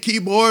playing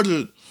keyboards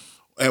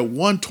at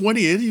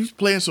 120, and he's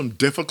playing some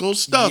difficult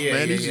stuff,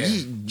 man.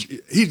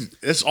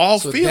 It's all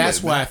so feeling.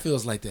 That's why it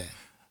feels like that.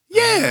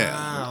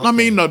 Yeah. Okay. I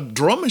mean, the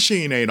drum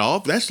machine ain't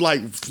off. That's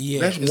like,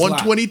 that's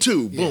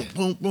 122. Boom,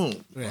 boom,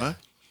 boom. Right?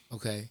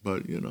 Okay.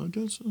 But, you know,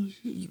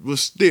 but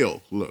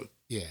still, look.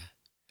 Yeah.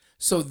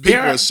 So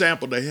people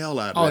sampled the hell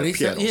out of that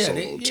piano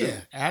solo, too.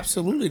 Yeah,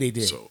 absolutely they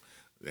did. So,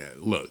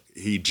 look,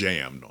 he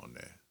jammed on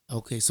that.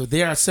 Okay, so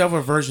there are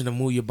several versions of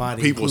Move Your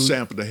Body. People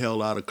sampled the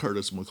hell out of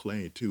Curtis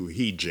McLean, too.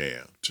 He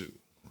jammed, too.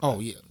 Oh,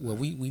 yeah. Well,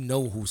 we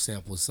know who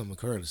sampled some of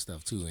Curtis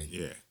stuff, too.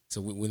 And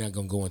so we're not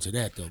going to go into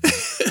that, though.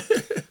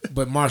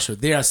 But Marshall,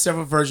 there are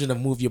several versions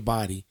of Move Your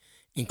Body,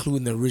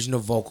 including the original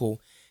vocal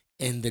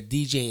and the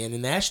DJ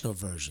International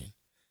version.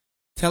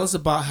 Tell us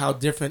about how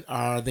different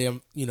are they,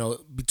 you know,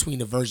 between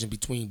the version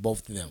between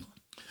both of them.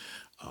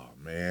 Oh,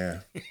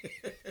 man.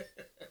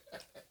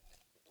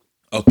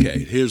 Okay,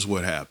 here's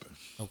what happened.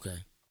 Okay.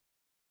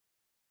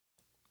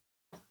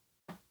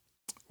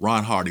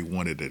 Ron Hardy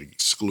wanted an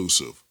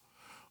exclusive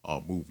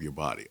Move Your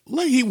Body.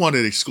 Like, he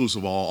wanted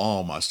exclusive on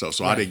all my stuff,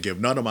 so I didn't give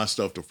none of my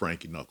stuff to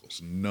Frankie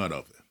Knuckles. None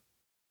of it.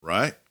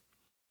 Right?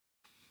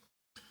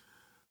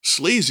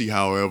 Sleazy,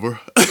 however,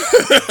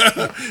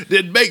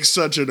 didn't make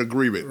such an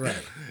agreement.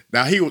 Right.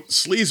 Now,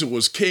 Sleazy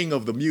was king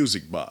of the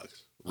music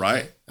box,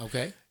 right?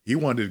 Okay. He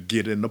wanted to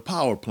get in the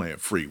power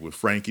plant free with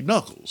Frankie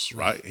Knuckles,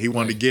 right? He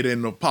wanted to get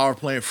in the power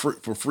plant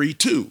for free,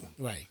 too.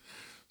 Right.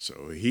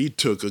 So he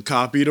took a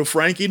copy to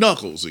Frankie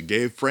Knuckles and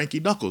gave Frankie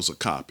Knuckles a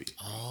copy.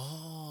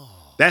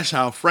 Oh. That's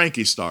how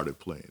Frankie started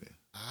playing it.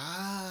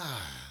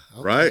 Ah.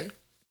 Okay. Right?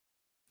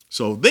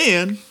 So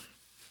then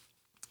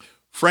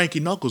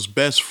Frankie Knuckles'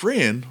 best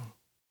friend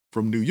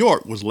from New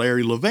York was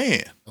Larry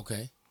Levan.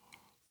 Okay.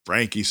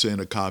 Frankie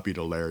sent a copy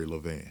to Larry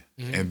Levan.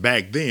 Mm-hmm. And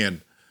back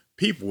then,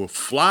 people would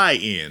fly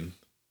in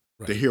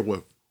to hear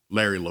what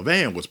Larry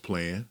Levan was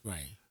playing.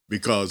 Right.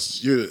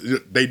 Because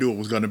they knew it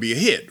was going to be a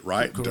hit,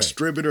 right? Correct.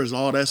 Distributors,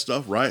 all that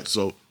stuff, right?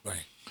 So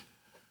right.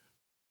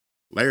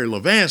 Larry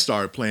Levan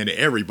started playing it.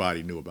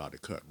 Everybody knew about the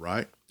cut,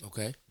 right?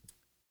 Okay.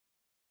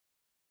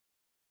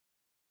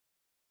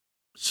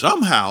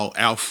 Somehow,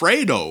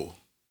 Alfredo,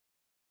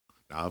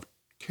 now I've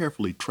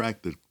carefully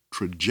tracked the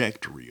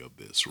trajectory of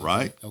this,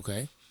 right?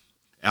 Okay.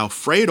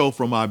 Alfredo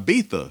from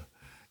Ibiza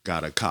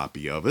got a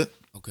copy of it.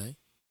 Okay.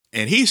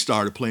 And he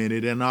started playing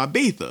it in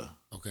Ibiza.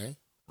 Okay.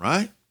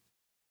 Right?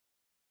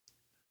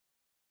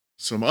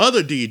 Some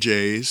other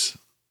DJs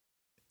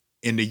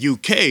in the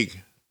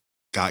UK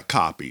got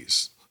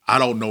copies. I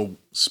don't know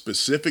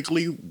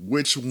specifically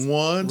which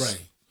ones.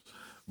 Right.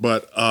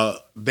 But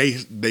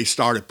they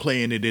started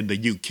playing it in the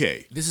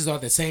UK. This is all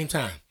at the same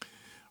time.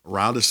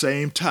 Around the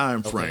same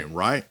time frame,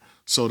 right?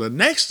 So the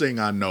next thing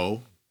I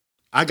know,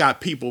 I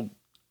got people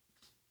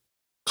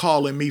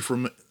calling me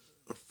from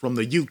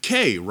the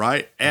UK,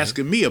 right?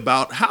 Asking me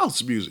about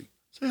house music.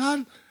 Say,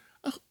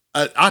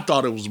 I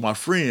thought it was my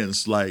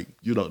friends, like,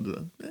 you know,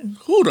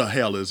 who the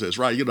hell is this,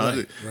 right? You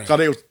know, because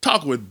they were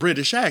talking with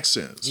British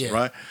accents,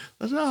 right?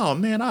 I said, oh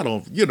man, I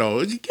don't, you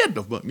know, you get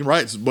the fuck,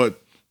 right? But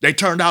they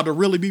turned out to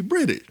really be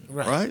British,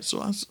 right?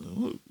 So I said,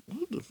 what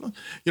the fuck?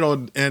 You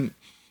know, and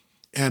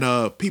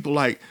people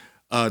like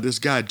this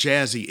guy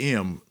Jazzy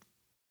M,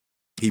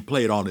 he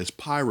played on this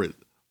pirate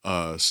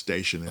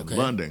station in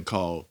London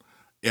called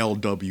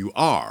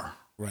LWR,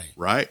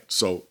 right?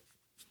 So,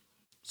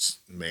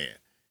 man,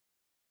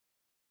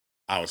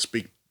 I would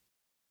speak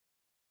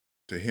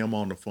to him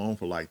on the phone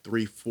for like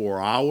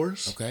 3-4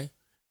 hours. Okay.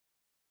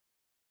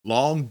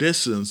 Long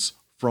distance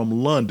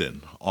from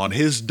London on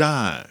his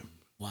dime.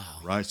 Wow.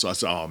 Right? So I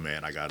said, oh,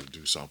 man, I got to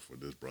do something for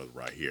this brother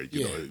right here.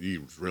 You know, he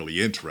was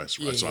really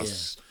interested. Right? So I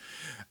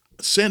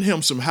sent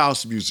him some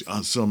house music,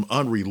 some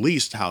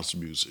unreleased house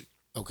music.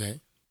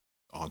 Okay.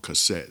 On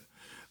cassette.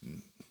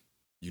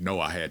 You know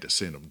I had to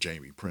send him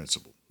Jamie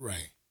Principle.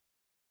 Right.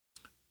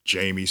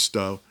 Jamie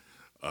stuff,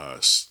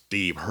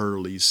 Steve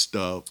Hurley's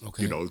stuff.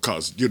 You know,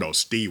 because, you know,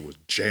 Steve was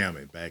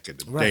jamming back in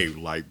the day.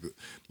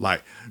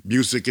 Like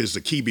music is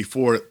the key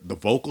before the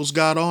vocals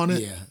got on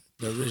it. Yeah.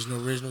 The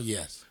original,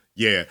 yes.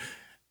 Yeah.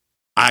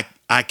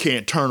 I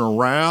can't turn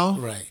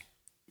around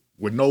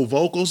with no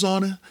vocals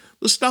on it.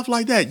 But stuff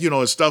like that, you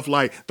know, it's stuff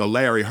like the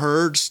Larry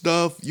Heard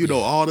stuff, you know,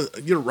 all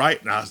the, you know,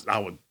 right? And I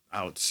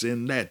would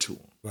send that to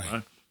him.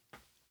 Right.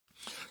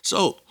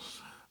 So,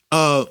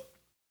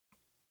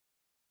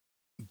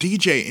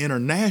 DJ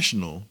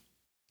International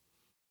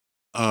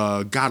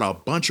got a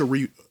bunch of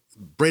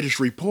British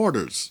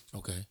reporters.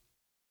 Okay.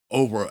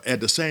 Over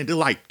at the same, they're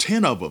like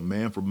 10 of them,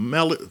 man, from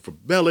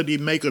Melody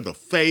Maker, The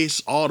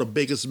Face, all the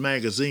biggest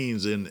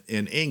magazines in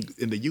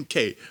the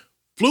UK,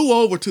 flew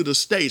over to the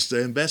States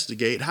to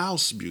investigate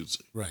house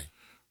music.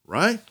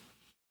 Right?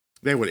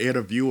 They were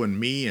interviewing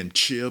me and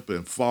Chip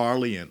and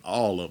Farley and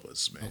all of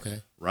us, man.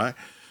 Okay. Right?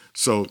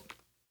 So,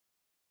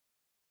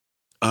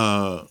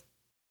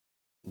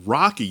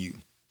 Rocky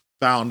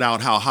found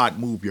out how hot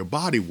Move Your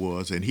Body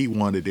was, and he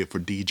wanted it for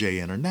DJ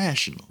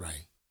International.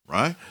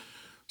 Right?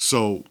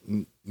 So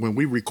when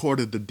we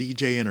recorded the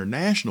DJ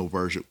International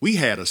version, we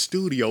had a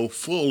studio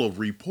full of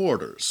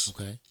reporters.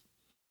 Okay.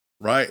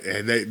 Right?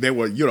 And they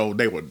were, you know,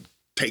 they were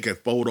taking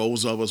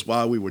photos of us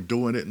while we were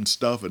doing it and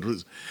stuff.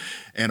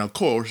 And of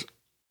course,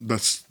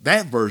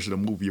 that version of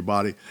Move Your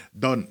Body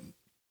doesn't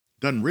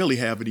really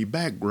have any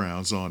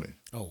backgrounds on it.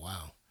 Oh,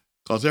 wow.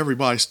 Because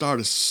everybody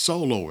started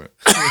soloing.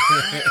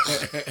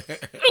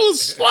 It was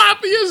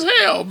sloppy as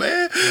hell,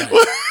 man.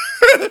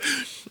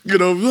 You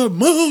know,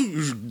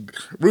 move,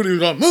 Rudy was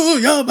going,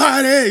 move your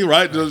body,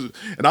 right?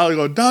 And I was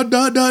going, dun,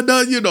 dun, dun,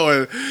 dun, you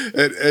know,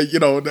 and you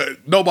know,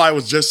 nobody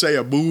was just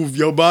saying, move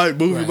your body,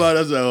 move your body.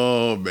 I said,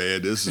 oh,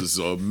 man, this is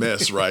a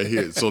mess right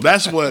here. So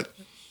that's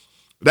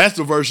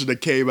the version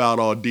that came out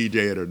on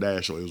DJ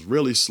International. It was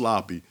really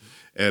sloppy.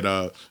 And,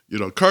 you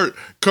know, Kurt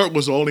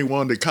was the only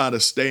one that kind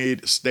of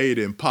stayed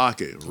in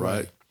pocket,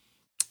 right?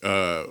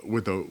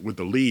 With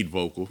the lead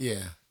vocal.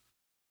 Yeah.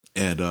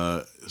 And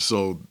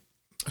So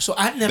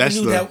I never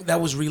knew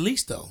that was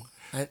released though.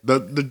 The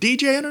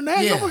DJ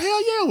International,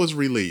 hell yeah, was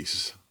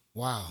released.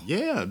 Wow.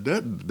 Yeah,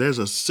 there's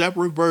a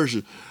separate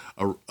version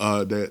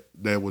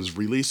that was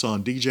released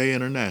on DJ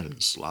International.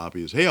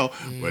 Sloppy as hell,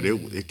 but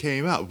it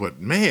came out. But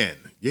man,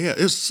 yeah,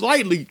 it's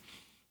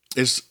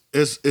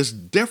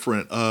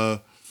different.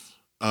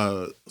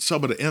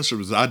 Some of the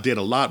instruments I did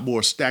a lot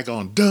more stack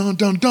on dun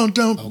dun dun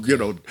dun, you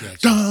know,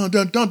 dun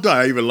dun dun dun.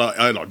 I even like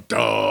dun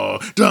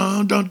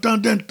dun dun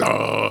dun dun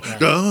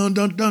dun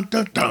dun dun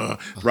dun dun.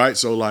 Right,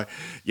 so like,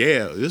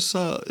 yeah,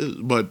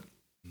 but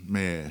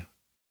man,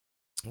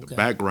 the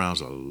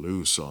backgrounds are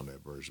loose on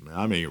that version, man.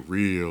 I mean,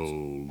 real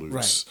loose.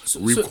 Right.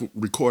 So,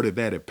 recorded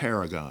that at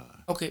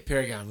Paragon. Okay,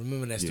 Paragon.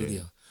 Remember that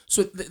studio.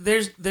 So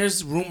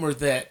there's rumor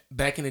that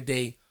back in the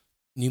day,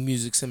 New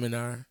Music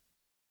Seminar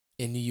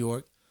in New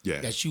York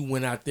Yeah. that you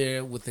went out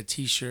there with a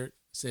T-shirt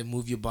said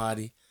 "Move Your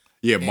Body."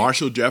 Yeah,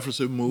 Marshall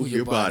Jefferson, move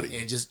your body.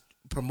 And just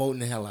promoting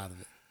the hell out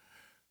of it.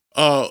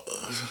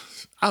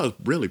 I was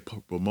really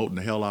promoting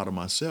the hell out of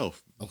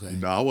myself. Okay. You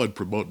know, I wasn't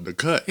promoting the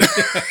cut.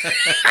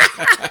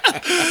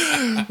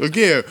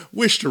 Again,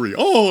 Wishtory.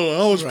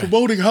 Oh, I was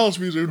promoting house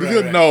music.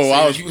 Right. No, So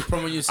I was you was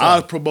promoting yourself. I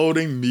was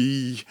promoting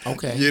me.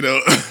 Okay. You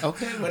know.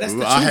 Okay. Well, that's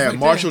the I truth had right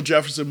Marshall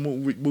there. Jefferson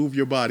move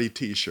your body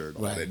T-shirt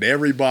on, Right. and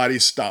everybody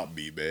stopped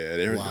me,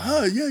 man. Wow.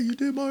 Oh yeah, you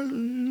did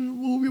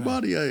move your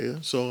body. Yeah.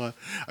 So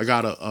I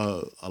got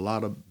a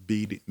lot of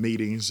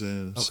meetings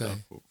and stuff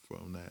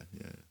from that.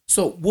 Yeah.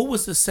 So what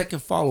was the second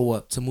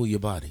follow-up to Move Your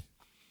Body?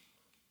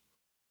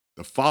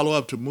 The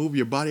follow-up to Move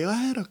Your Body, I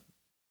had a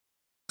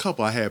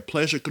couple. I had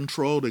Pleasure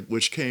Control,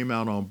 which came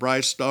out on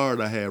Bright Start.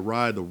 I had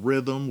Ride the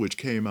Rhythm, which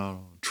came out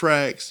on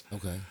Tracks.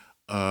 Okay.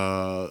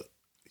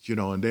 You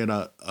know, and then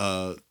I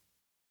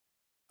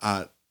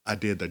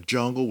did The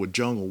Jungle with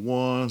Jungle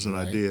Ones, and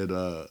I did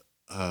you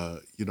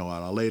know,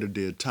 I later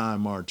did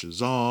Time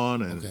Marches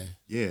On, and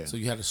yeah. So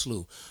you had a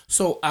slew.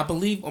 So I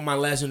believe on my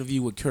last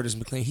interview with Curtis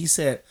McLean, he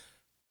said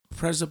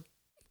Pleasure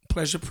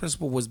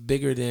Principle was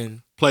bigger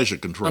than Pleasure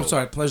Control. I'm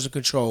sorry, Pleasure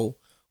Control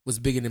was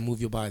bigger than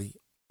Move Your Body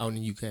out in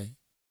the UK.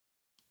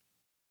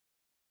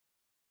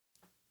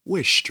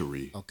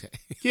 Wishtory. Okay.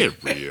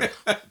 Get real.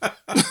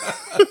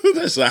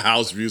 That's a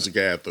house music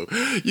anthem.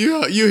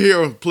 You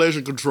hear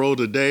Pleasure Control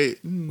today?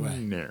 Right.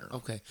 No.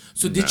 Okay.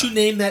 So did you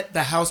name that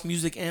the house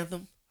music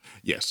anthem?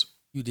 Yes.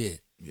 You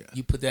did. Yeah.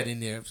 You put that in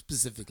there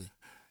specifically.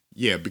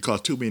 Yeah,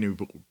 because too many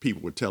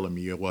people were telling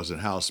me it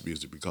wasn't house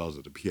music because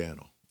of the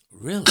piano.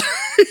 Really?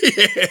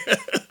 Yeah.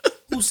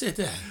 Who said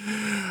that?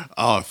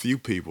 Oh, a few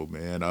people,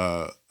 man.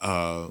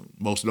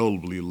 Most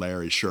notably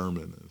Larry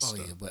Sherman and stuff.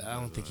 Oh yeah, but I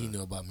don't think he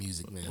knew about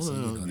music, man. Well, So you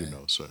know you that.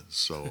 know, so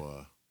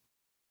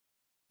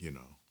you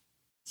know,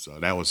 so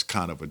that was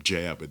kind of a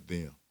jab at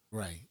them.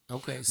 Right.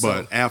 Okay. So,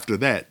 But after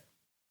that,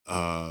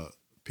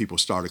 people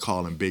started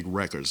calling big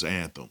records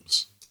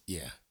anthems.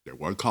 yeah. They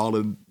weren't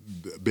calling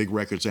big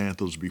records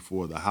anthems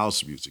before the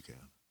house music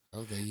anthem.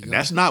 Oh, there you go. And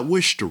that's not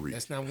Wishtory.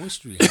 That's not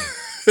Wishtory.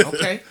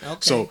 Okay.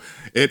 So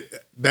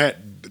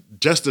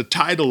just the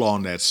title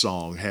on that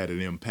song had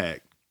an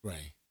impact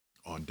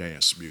on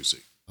dance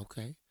music.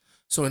 Okay.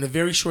 So in a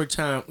very short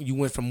time, you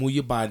went from Move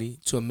Your Body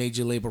to a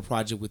major label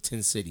project with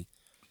 10 City.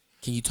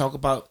 Can you talk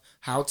about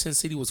how 10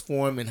 City was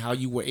formed and how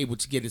you were able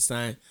to get it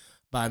signed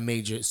by a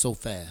major so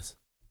fast?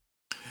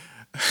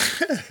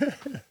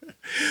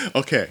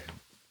 Okay.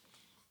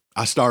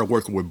 I started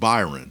working with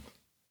Byron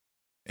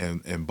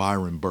and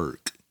Byron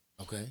Burke.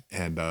 Okay.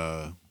 And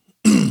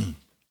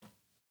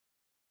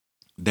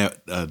they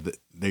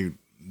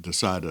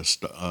decided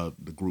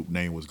the group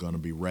name was going to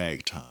be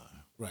Ragtime.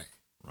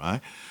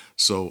 Right.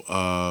 So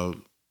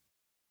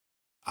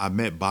I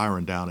met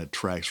Byron down at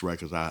Trax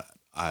Records.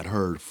 I'd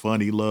heard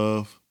Funny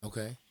Love.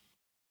 Okay.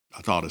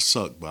 I thought it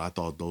sucked, but I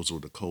thought those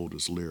were the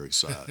coldest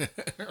lyrics I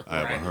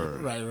ever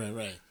heard.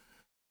 Right.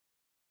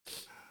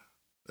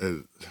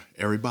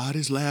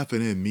 Everybody's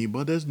laughing at me,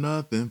 but there's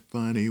nothing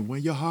funny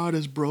when your heart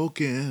is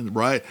broken.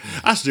 Right. Yeah.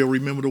 I still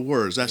remember the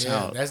words. That's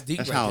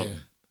deep. There.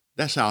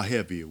 That's how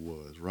heavy it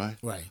was. Right.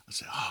 Right. I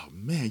said, "Oh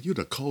man, you're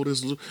the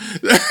coldest."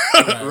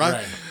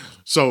 right.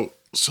 So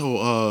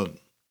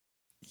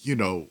you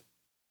know,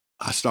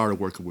 I started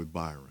working with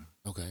Byron.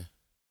 Okay.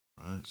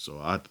 Right. So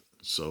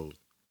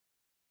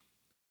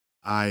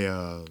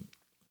I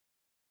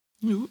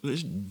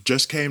it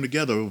just came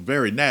together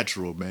very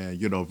natural, man.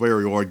 You know,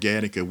 very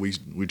organic, and we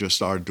just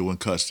started doing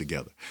cuts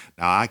together.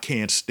 Now I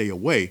can't stay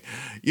away.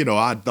 You know,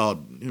 I thought,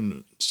 you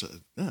know,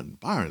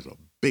 Byron's a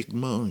big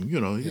man.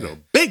 You know,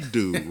 big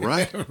dude,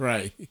 right?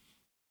 Right.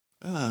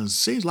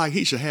 Seems like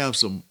he should have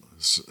some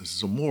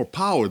more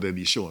power than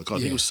he's showing,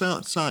 because he was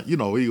you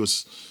know, he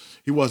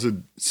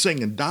wasn't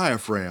singing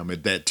diaphragm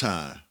at that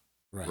time,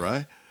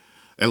 right?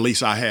 At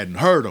least I hadn't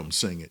heard him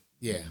sing it.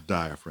 Yeah.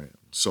 Diaphragm.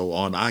 So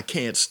on I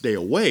Can't Stay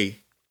Away,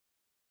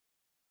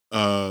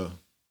 you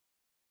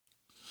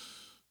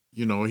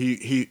know,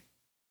 he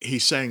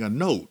sang a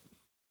note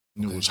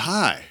and it was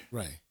high.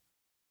 Right.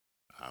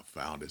 I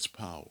found its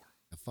power.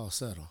 A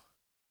falsetto.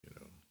 You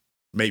know.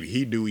 Maybe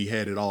he knew he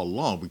had it all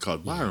along, because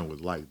Byron was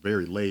like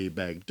very laid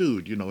back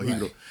dude. You know, he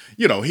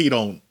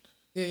don't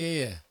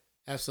Yeah.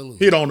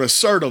 Absolutely. He don't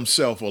assert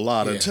himself a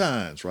lot of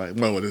times, right?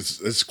 Well,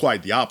 it's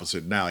quite the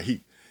opposite now.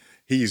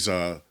 He's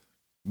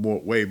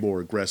way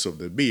more aggressive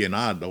than me, and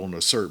I don't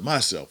assert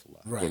myself a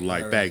lot.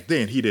 But back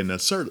then, he didn't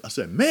assert. I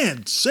said,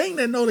 "Man, sing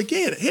that note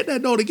again. Hit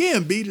that note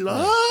again, beat it."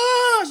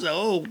 I said,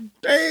 "Oh,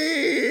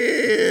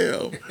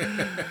 damn!"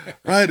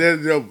 Right?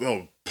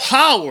 And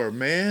power,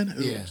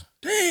 man.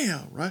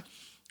 Damn, right?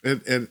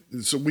 And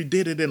so we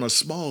did it in a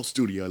small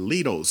studio,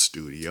 Lito's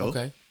studio.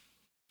 Okay.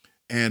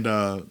 And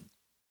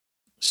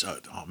so,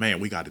 oh man,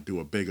 we got to do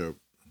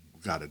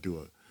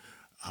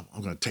I'm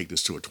going to take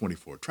this to a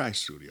 24-track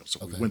studio.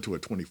 So we went to a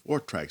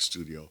 24-track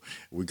studio.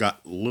 We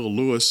got Lil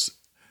Lewis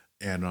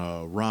and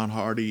Ron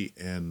Hardy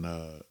and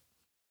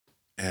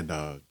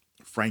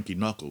Frankie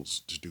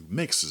Knuckles to do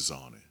mixes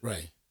on it.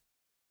 Right.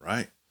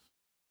 Right?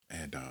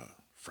 And And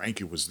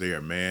Frankie was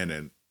there, man,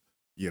 and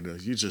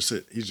he's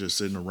just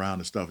sitting around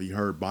and stuff. He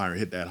heard Byron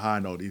hit that high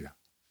note.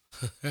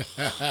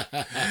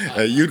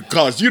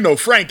 Cause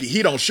Frankie,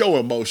 he don't show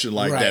emotion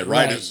like that,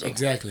 right?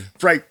 Exactly.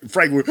 Frank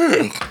would,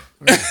 when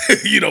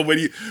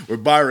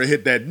Byron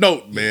hit that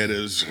note, man,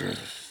 is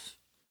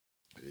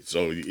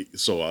so.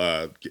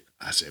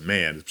 I said,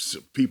 man,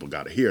 people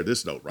got to hear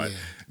this note, right? Yeah.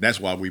 That's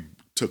why we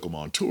took him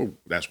on tour.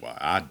 That's why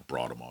I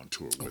brought him on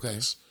tour with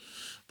us.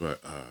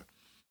 But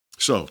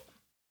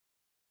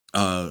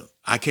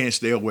I Can't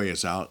Stay Away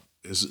is out.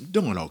 It's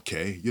doing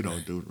okay,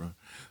 dude. Right?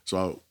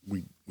 So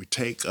we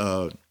take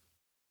Byron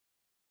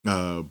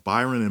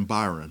and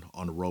Byron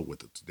on the road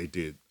with us. They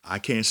did I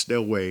Can't Stay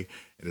Away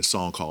and a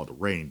song called The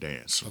Rain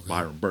Dance. So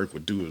Byron Burke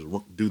would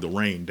do the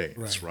rain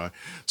dance, right?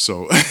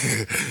 So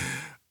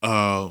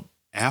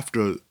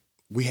after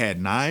we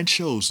had 9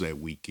 shows that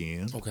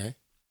weekend,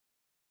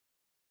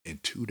 in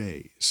 2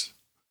 days.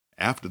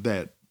 After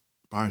that,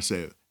 Byron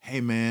said, "Hey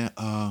man,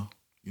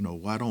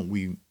 why don't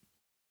we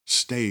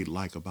stay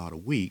like about a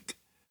week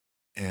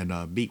and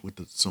meet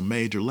with some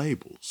major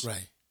labels?"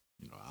 Right.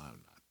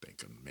 I'm not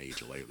thinking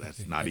major labels.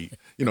 That's not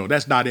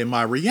that's not in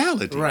my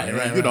reality. Right,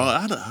 man.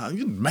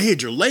 right.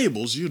 Major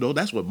labels.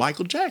 That's what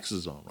Michael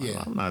Jackson's on. Right?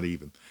 Yeah. I'm not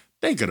even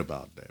thinking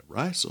about that.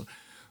 Right.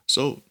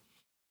 So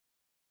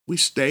we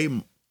stay.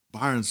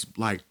 Byron's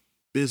like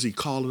busy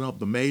calling up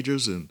the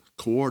majors and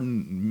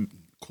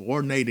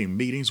coordinating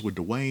meetings with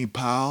Dwayne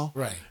Powell.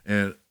 Right.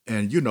 And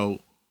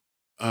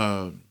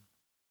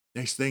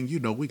next thing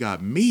we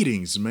got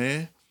meetings,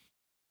 man.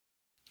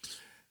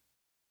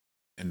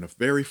 And the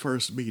very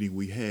first meeting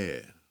we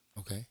had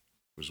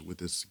was with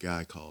this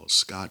guy called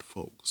Scott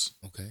Folks.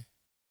 Okay.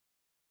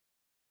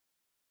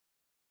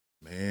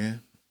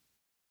 Man,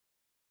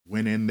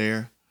 went in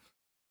there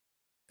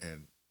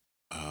and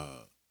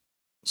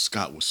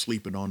Scott was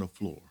sleeping on the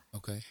floor.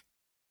 Okay.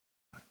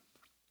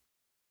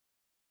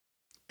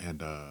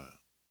 And I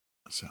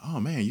said, "Oh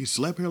man, you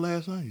slept here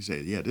last night?" He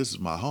said, "Yeah, this is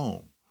my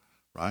home."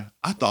 Right?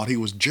 I thought he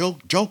was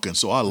joking,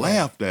 so I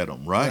laughed at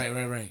him. Right.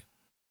 Right.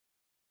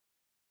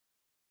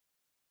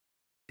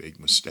 Big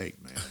mistake,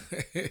 man.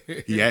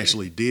 He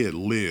actually did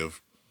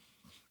live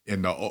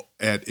in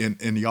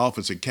the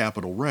office at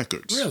Capitol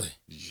Records. Really?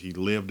 He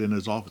lived in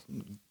his office.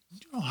 You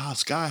know how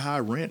sky high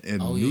rent in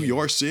New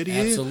York City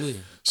is? Absolutely.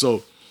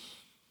 So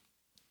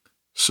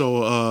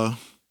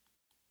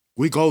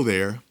we go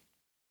there.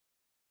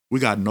 We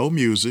got no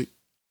music,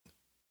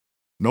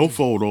 no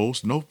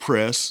photos, no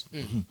press.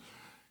 Mm-hmm.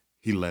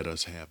 He let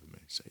us have it, man.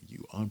 He said,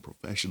 "You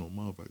unprofessional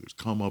motherfuckers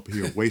come up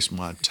here, waste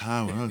my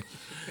time."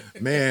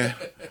 Man,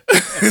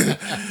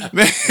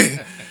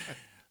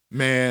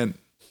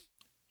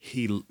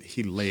 he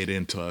laid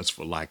into us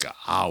for like an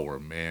hour,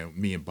 man.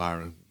 Me and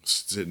Byron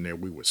sitting there,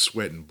 we were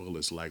sweating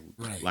bullets like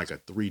a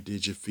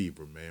 3-digit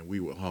fever, man. We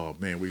were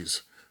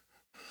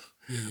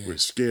we're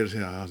scared as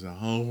hell. I was like,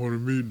 "I don't want to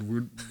meet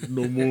with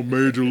no more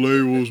major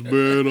labels,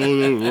 man."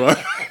 Right?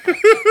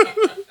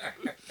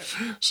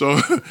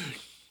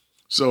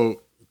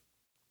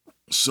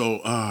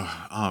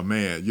 Oh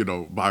man,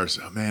 Byron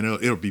said, "Man,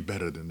 it'll be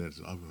better than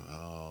this."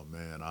 Oh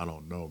man, I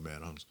don't know,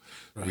 man.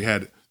 We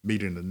had a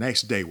meeting the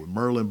next day with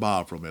Merlin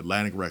Bob from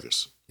Atlantic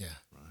Records. Yeah.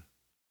 Right.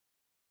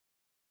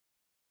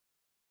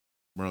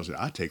 Merlin said,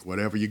 "I take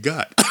whatever you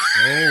got."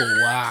 Oh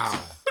wow.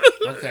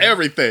 Okay.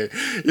 Everything.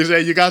 He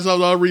said, "You got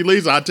something on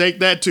release? I take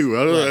that too."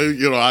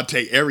 I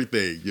take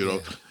everything. Yeah.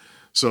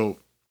 So,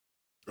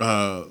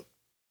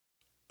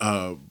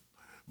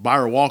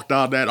 Byron walked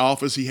out of that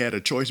office. He had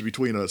a choice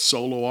between a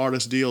solo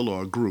artist deal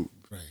or a group.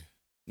 Right.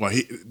 Well,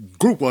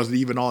 group wasn't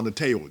even on the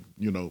table,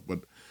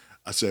 But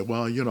I said,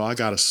 "Well, I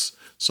got a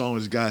song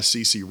with this guy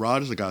CeCe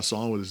Rogers. I got a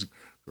song with this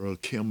girl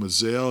Kim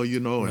Mazzell,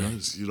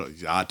 and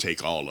I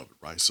take all of it,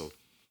 right?" So,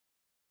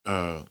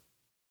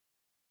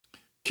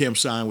 Kim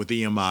signed with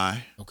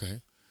EMI. Okay.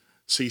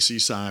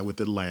 CeCe signed with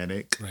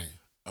Atlantic. Right.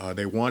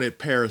 They wanted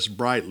Paris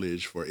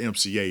Brightledge for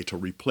MCA to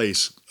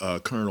replace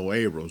Colonel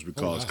Abrams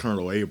because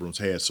Colonel Abrams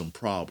had some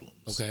problems.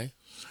 Okay.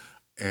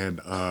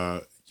 And,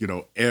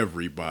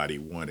 everybody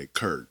wanted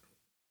Kurt.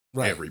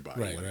 Right.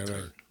 Everybody wanted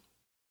Kurt.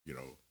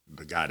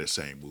 The guy that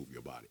sang movie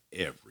about it.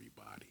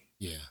 Everybody.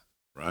 Yeah.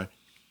 Right?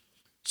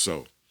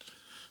 So,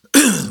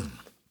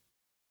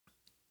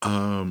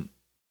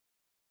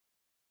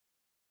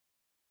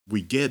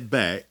 we get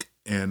back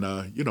and,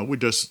 we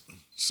just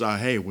say,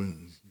 "Hey,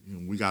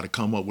 we got to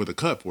come up with a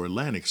cut for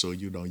Atlantic so,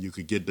 you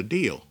could get the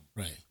deal."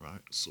 Right.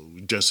 So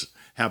we just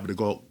happened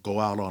to go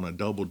out on a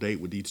double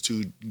date with these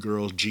 2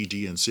 girls,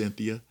 Gigi and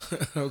Cynthia.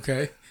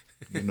 Okay.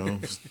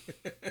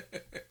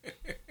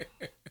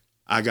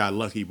 I got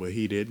lucky, but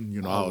he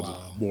didn't. I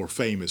was more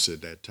famous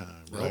at that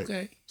time, right?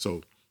 Okay.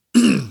 So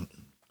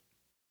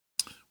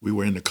we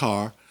were in the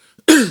car.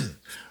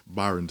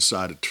 Byron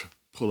decided to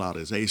pull out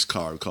his ace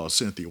card because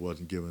Cynthia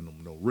wasn't giving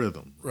him no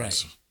rhythm.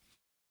 Right.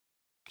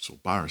 So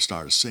Byron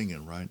started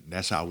singing, right? And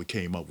that's how we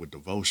came up with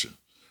Devotion.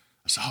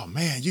 I said, "Oh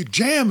man, you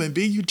jamming,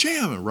 B, you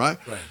jamming, right?"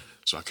 Right.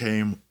 So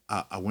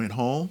I went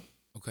home.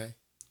 Okay.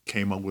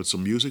 Came up with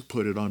some music,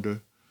 put it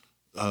under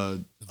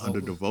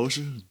under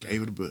devotion,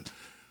 gave it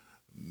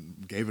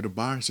a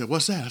Byron. Said,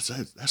 "What's that?" I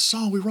said, "That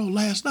song we wrote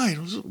last night."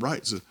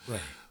 Right. So,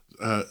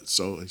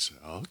 so he said,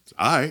 "Oh,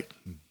 all right,"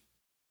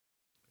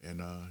 and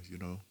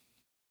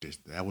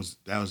that was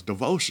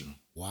devotion.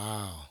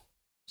 Wow.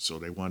 So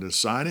they wanted to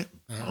sign it,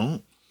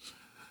 and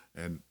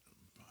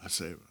I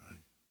said,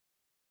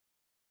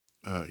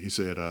 he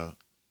said, "I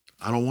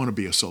don't want to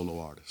be a solo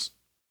artist." I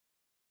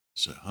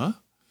said, "Huh?" I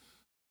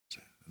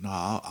said, "No,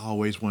 I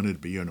always wanted to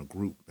be in a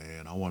group,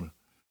 man. I want to,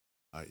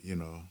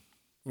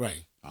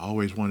 Right. I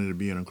always wanted to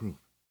be in a group."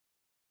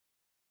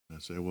 And I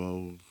said,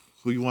 "Well,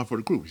 who you want for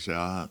the group?" He said,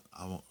 I'm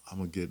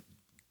gonna get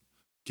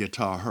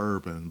Guitar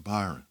Herb and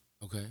Byron."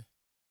 Okay. I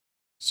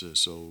said,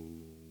 "So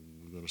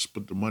we're gonna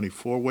split the money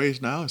 4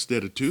 ways now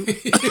instead of 2?"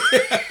 He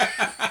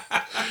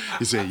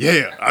said,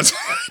 "Yeah." I said,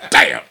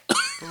 "Damn."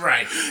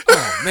 Right.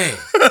 Oh man.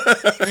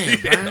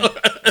 Byron.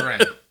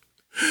 Right.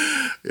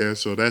 Yeah,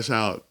 so that's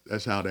how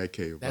that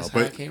came about. That's how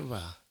it came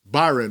about.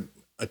 Byron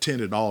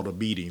attended all the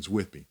meetings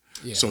with me.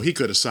 Yeah. So he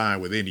could have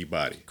signed with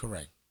anybody.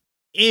 Correct.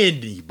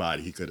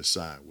 Anybody he could have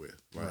signed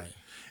with. Right.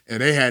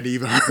 And they hadn't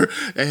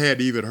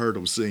even heard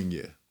him sing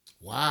yet.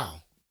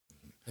 Wow.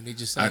 And they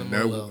just signed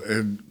him all up.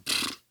 And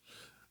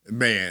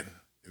man,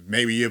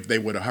 maybe if they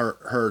would have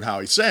heard how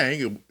he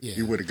sang,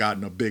 he would have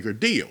gotten a bigger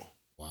deal.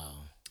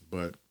 Wow.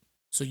 But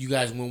so you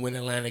guys went with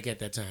Atlantic at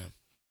that time?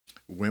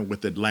 Went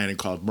with Atlantic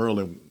because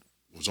Merlin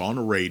was on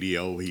the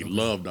radio. He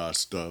loved our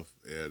stuff,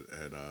 and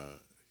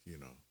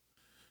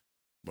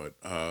But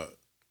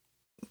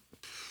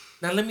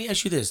now let me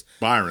ask you this: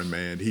 Byron,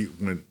 man,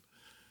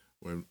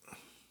 when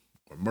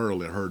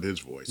Merlin heard his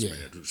voice, man,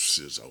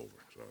 it's over.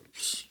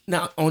 So,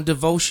 now on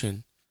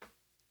Devotion,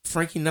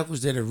 Frankie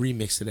Knuckles did a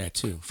remix of that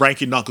too.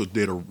 Frankie Knuckles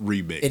did a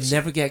remix. It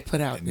never got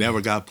put out. It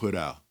never got put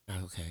out.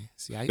 Okay.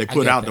 See, they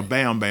put out the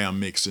Bam Bam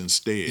mix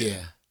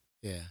instead.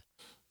 Yeah.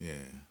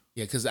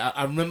 Because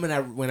I remember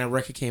that when that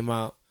record came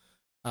out,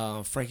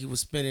 Frankie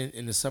was spinning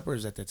in the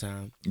suburbs at that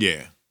time.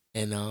 Yeah.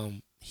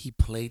 And he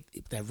played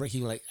that record.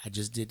 He was like, "I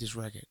just did this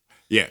record."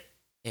 Yeah.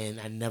 And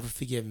I never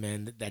forget,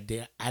 man, that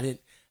day I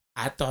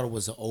thought it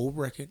was an old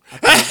record.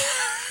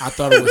 I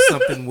thought it was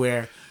something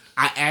where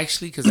I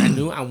actually, because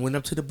I went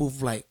up to the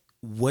booth like,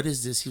 "What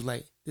is this?" He was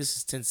like, "This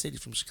is 10 City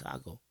from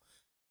Chicago."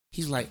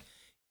 He's like,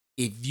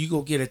 "If you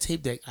go get a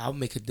tape deck, I'll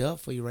make a dub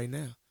for you right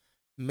now."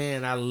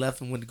 Man, I left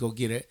and went to go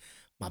get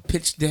my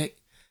pitch deck,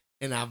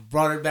 and I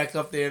brought it back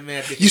up there,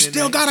 man. You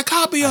still got a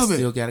copy of it? I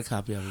still got a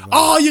copy of it. Bro.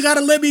 Oh, you got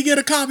to let me get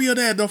a copy of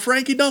that, the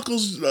Frankie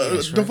Knuckles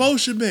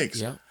Devotion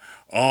mix. Yeah.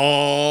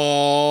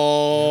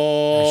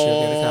 Oh. I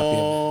still got a copy of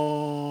it.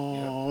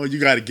 Oh, you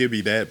got to give me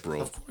that,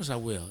 bro. Of course I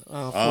will.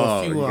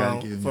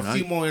 For a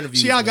few more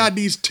interviews. See, I got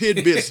these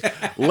tidbits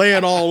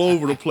laying all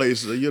over the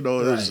place. I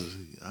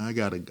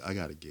gotta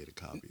get a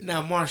copy.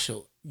 Now,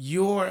 Marshall,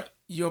 your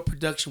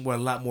production were a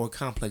lot more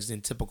complex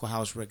than typical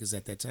house records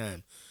at that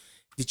time.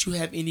 Did you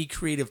have any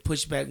creative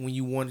pushback when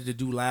you wanted to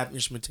do live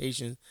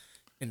instrumentation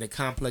and the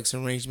complex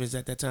arrangements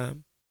at that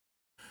time?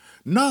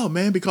 No,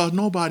 man, because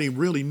nobody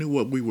really knew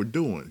what we were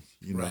doing.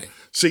 Right.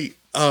 See,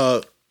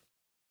 for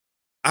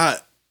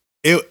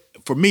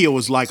me, it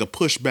was like a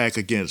pushback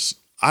against.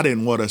 I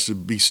didn't want us to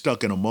be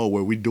stuck in a mode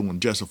where we're doing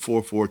just a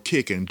 4/4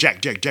 kick and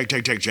jack,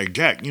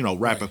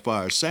 rapid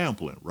fire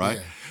sampling, right?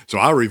 Yeah. So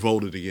I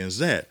revolted against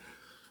that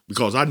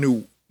because I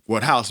knew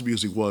what house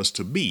music was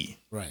to me.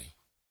 Right.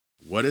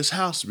 What is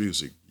house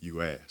music,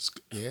 you ask?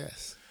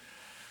 Yes.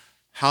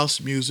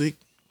 House music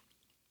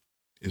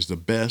is the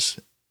best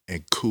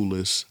and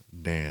coolest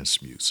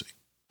dance music.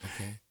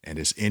 Okay. And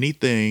it's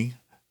anything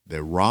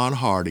that Ron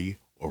Hardy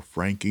or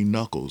Frankie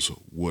Knuckles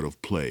would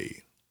have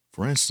played.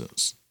 For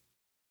instance,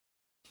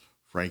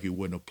 Frankie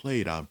wouldn't have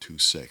played I'm Too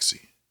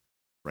Sexy.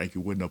 Frankie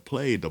wouldn't have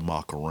played the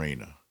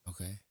Macarena.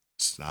 Okay.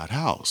 It's not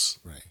house.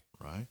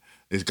 Right.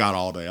 It's got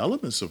all the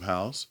elements of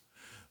house,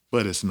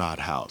 but it's not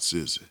house,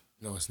 is it?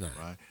 No, it's not.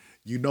 Right?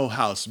 You know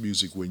house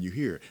music when you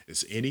hear it.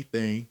 It's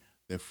anything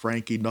that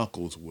Frankie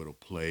Knuckles would have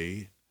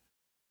played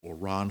or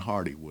Ron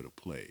Hardy would have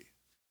played.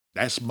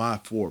 That's my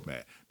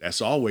format.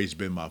 That's always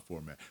been my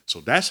format.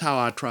 So that's how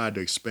I tried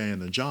to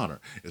expand the genre.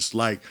 It's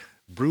like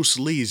Bruce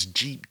Lee's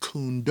Jeet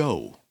Kune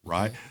Do,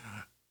 right? Mm-hmm.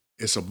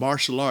 It's a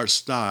martial arts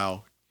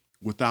style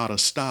without a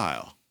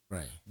style.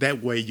 Right.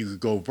 That way you could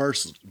go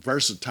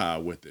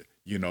versatile with it.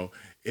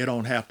 It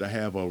don't have to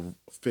have a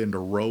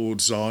Fender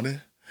Rhodes on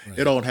it. Right.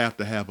 It don't have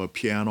to have a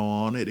piano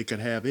on it. It could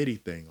have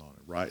anything on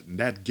it, right? And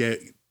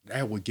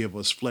that would give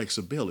us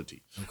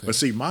flexibility. Okay. But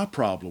see, my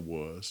problem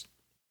was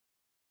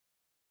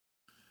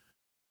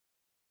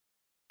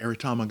every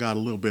time I got a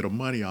little bit of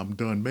money, I'm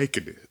done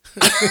making it.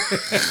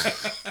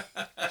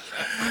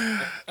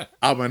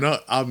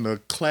 I'm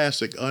the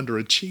classic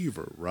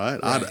underachiever, right?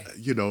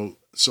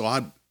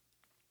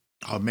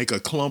 I'll make a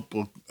clump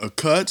of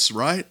cuts,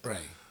 right? Right.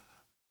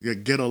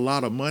 Get a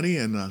lot of money,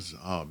 and I said,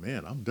 "Oh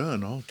man, I'm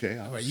done." Okay,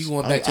 all right, you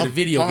going back to the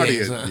video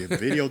games? Huh? Yeah,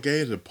 video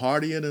games and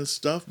partying and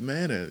stuff,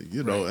 man. And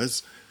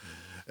it's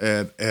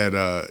that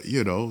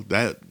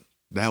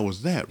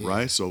was that,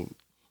 right? So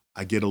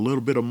I get a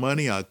little bit of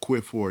money, I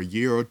quit for a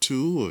year or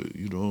two, or,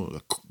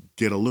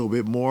 get a little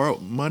bit more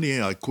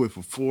money, I quit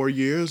for 4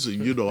 years,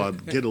 and, I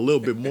get a little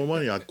bit more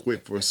money, I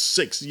quit for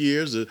 6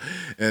 years,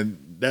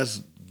 and that's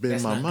been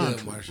That's my not good,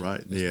 mantra, Marshall.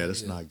 right?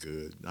 That's not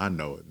good. I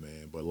know it,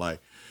 man, but like,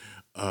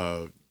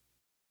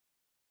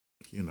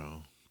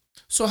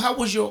 So how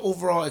was your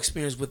overall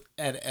experience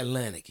at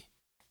Atlantic?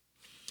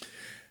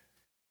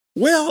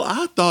 Well,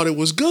 I thought it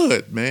was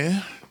good,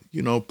 man.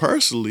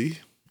 Personally,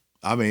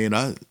 I mean,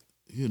 I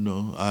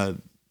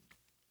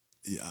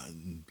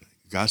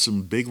got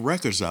some big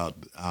records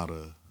out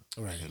of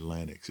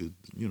Atlantic.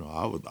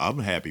 I'm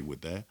happy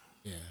with that.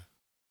 Yeah.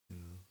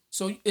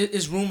 So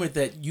it's rumored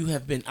that you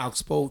have been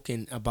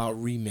outspoken about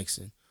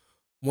remixing.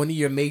 One of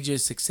your major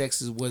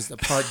successes was the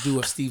Part 2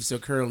 of Steve Sir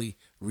Curly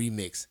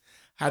remix.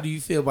 How do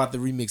you feel about the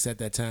remix at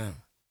that time?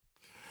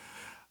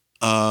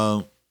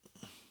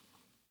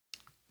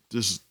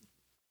 This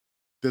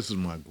is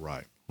my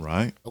gripe,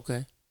 right?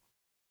 Okay.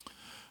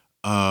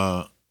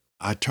 I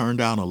turned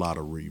down a lot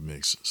of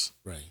remixes.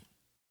 Right.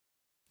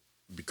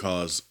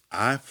 Because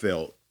I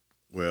felt,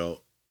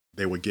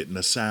 they were getting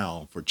the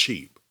sound for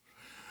cheap.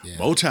 Yeah.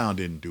 Motown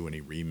didn't do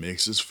any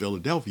remixes.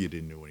 Philadelphia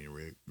didn't do any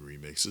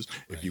remixes.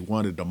 Right. If you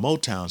wanted the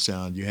Motown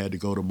sound, you had to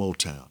go to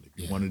Motown. If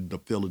you wanted the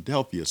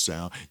Philadelphia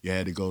sound, you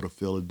had to go to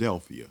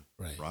Philadelphia.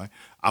 Right?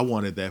 I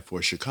wanted that for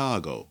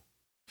Chicago.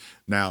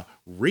 Now,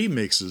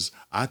 remixes,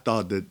 I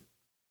thought that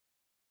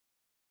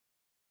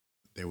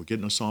they were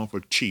getting a song for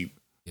cheap,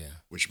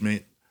 which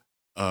meant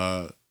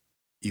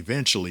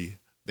eventually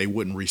they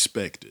wouldn't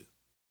respect it.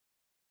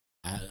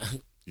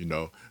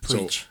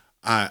 Preach.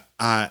 So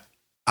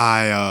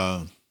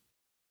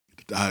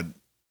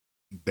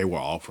they were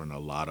offering a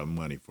lot of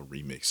money for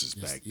remixes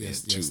back then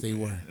too. Yes, they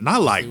were. And I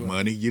like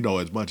money,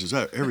 as much as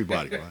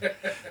everybody, right?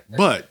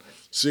 But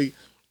see,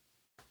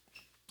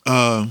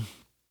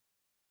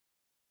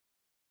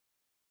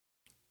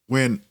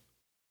 when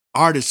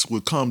artists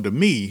would come to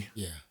me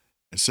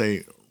and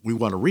say, we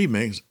want a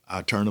remix,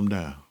 I turn them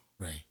down.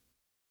 Right.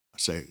 I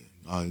say,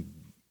 I'm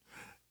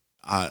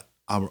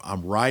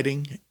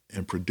writing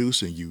and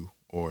producing you,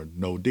 or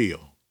no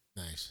deal.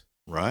 Nice.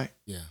 Right?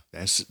 Yeah.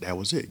 That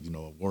was it.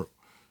 Work.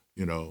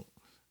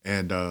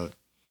 And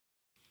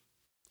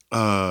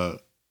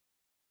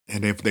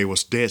if they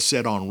was dead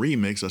set on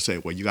remix, I say,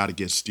 well, you got to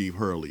get Steve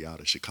Hurley out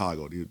of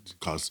Chicago,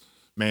 because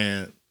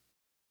man,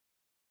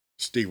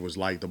 Steve was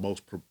like the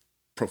most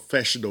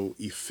professional,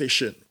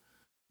 efficient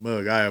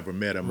mug I ever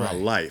met in my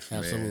life.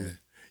 Absolutely. Man.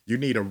 You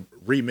need a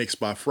remix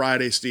by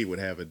Friday, Steve would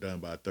have it done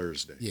by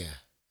Thursday. Yeah.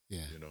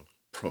 Yeah.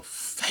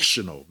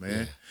 Professional,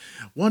 man. Yeah.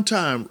 One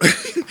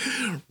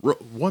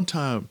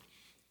time,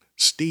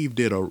 Steve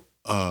did a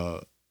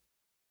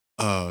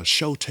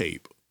show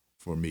tape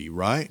for me,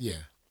 right? Yeah.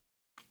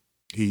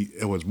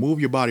 It was Move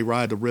Your Body,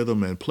 Ride the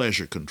Rhythm, and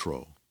Pleasure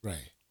Control.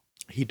 Right.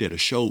 He did a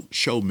show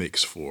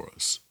mix for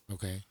us.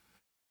 Okay.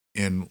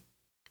 In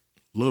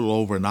a little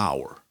over an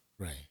hour.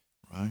 Right.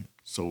 Right.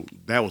 So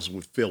that was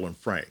with Phil and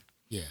Frank.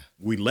 Yeah.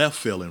 We left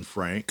Phil and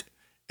Frank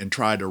and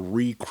tried to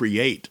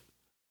recreate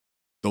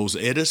those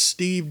edits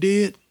Steve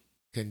did.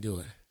 Couldn't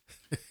do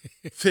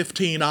it.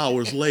 15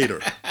 hours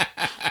later.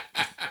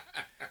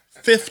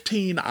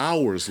 15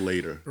 hours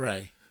later.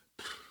 Right.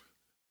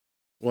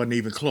 Wasn't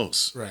even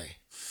close. Right.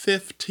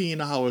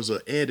 15 hours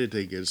of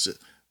editing.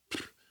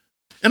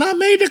 And I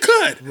made the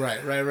cut.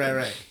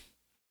 Right.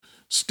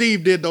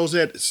 Steve did those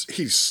edits.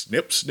 He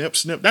snip.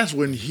 That's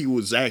when he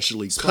was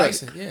actually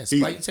slicing,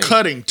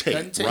 cutting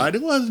tape, right?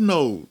 It wasn't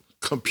no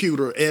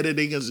computer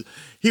editing.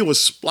 He was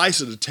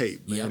splicing the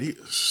tape, man. Yep.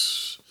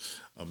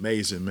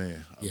 Amazing,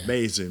 man. Yeah.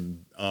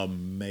 Amazing,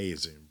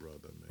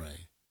 brother, man.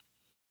 Right.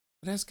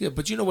 That's good.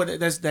 But you know what?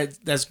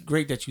 That's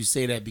great that you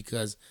say that,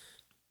 because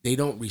they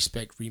don't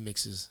respect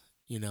remixes,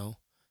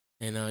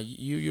 And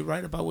you're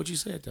right about what you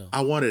said, though. I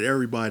wanted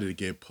everybody to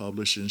get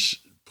publishing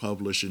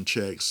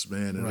checks,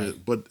 man. Right.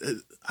 But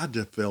I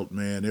just felt,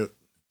 man, they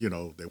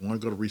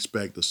weren't going to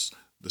respect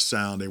the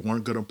sound. They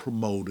weren't going to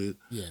promote it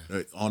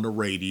on the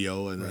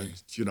radio, and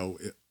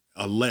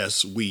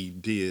unless we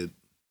did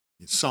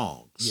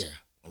songs. Yeah.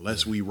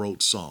 Unless we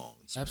wrote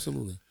songs.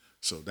 Absolutely.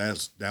 So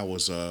that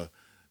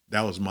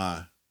was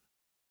my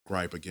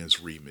gripe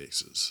against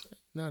remixes.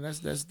 No,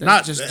 that's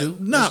not just do.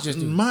 Not just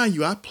do. Mind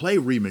you, I play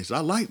remixes. I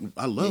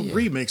love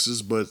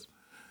remixes, but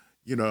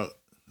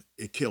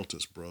it killed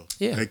us, bro.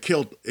 Yeah. It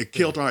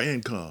killed our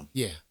income.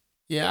 Yeah.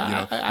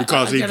 Yeah.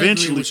 Because I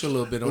eventually agree with you a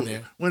little bit on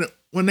there.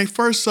 When they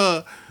first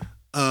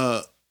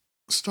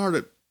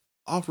started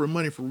offering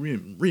money for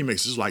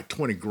remixes, like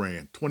 20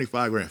 grand,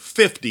 25 grand,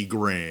 50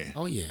 grand.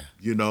 Oh yeah.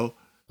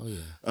 Oh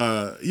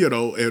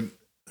yeah. And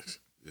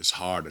it's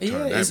hard to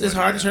turn that. It's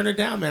hard to turn it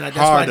down, man. That's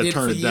hard what I did to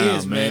turn for it down,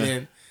 years, man.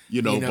 And,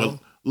 but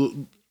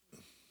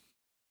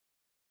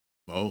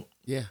Mo.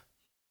 Yeah.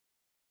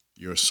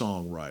 You're a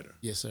songwriter.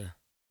 Yes, sir.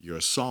 You're a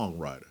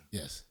songwriter.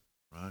 Yes.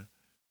 Right.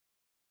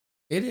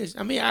 It is.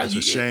 I mean, it's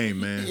a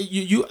shame, man.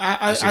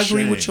 I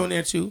agree with you on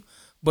there too.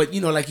 But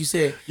like you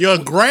said, you're a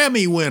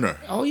Grammy winner.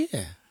 Oh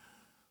yeah.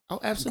 Oh,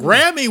 absolutely.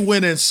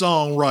 Grammy-winning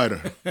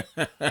songwriter.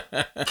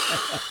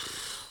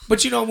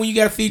 But when you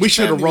got to feed we your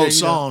should have family, wrote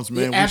songs,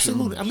 man. Yeah,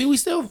 absolutely. I mean, we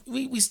still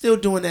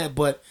doing that,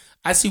 but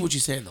I see what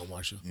you're saying, though,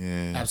 Marshall.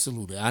 Yeah,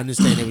 absolutely. I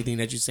understand everything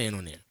that you're saying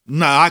on there.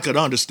 Now I could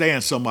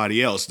understand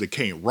somebody else that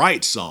can't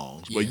write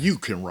songs, but you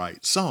can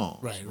write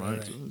songs, right.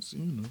 So,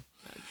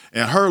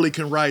 and Hurley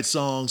can write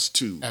songs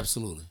too.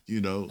 Absolutely.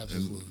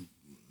 Absolutely.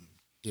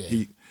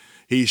 Yeah.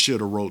 He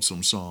should have wrote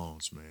some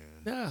songs,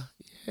 man.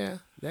 Yeah,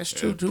 that's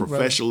true too.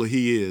 Professional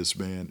he is,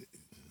 man.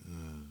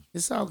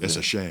 It's all good. It's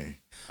a shame.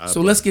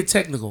 So let's get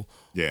technical.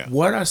 Yeah.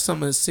 What are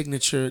some of the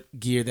signature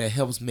gear that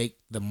helps make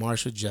the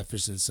Marshall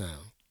Jefferson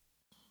sound?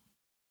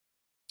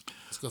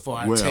 Let's go for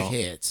our tech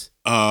heads.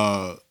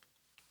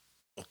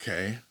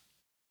 Okay.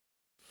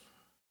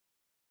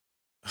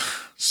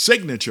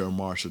 Signature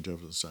Marshall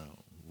Jefferson sound.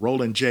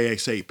 Roland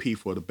JX8P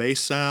for the bass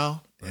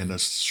sound and the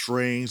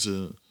strings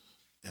and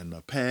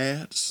the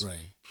pads.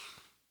 Right.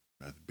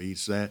 That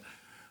beats that.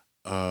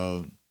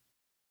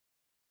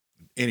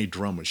 Any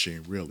drum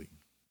machine, really.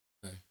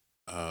 Okay.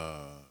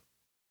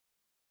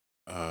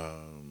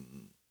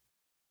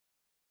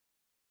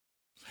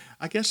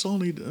 I guess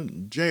only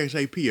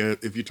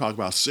JX8P if you talk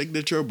about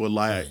signature, but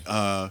like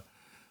I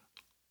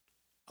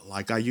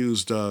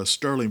used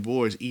Sterling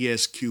Voice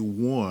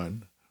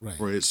ESQ1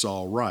 for It's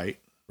All Right.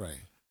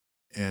 Right.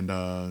 And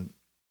let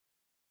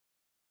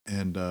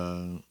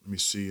me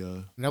see.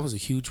 And that was a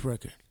huge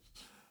record.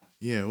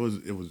 Yeah, it was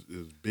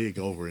big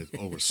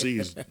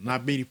overseas.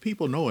 Not many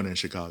people know it in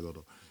Chicago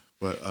though.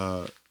 But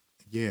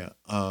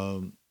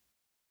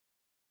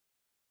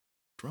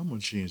drum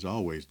machine's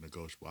always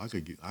negotiable. I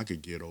could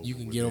get over. You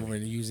can get over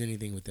and use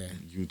anything with that.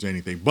 Use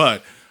anything,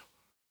 but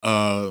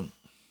the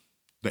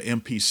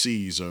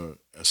MPCs are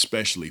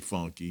especially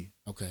funky.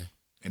 Okay.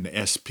 And the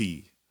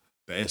SPs,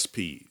 the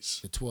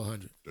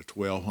 1200, the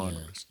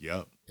 1200s. Yeah.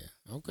 Yep. Yeah.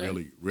 Okay.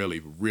 Really, really,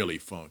 really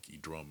funky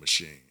drum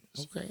machines.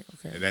 Okay.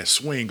 And that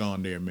swing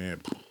on there,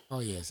 man. Oh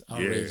yes,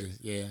 outrageous.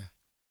 Yeah.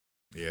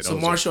 So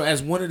Marshall,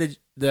 as one of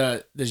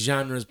the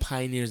genre's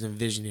pioneers and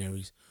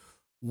visionaries,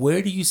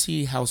 where do you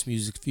see house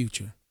music's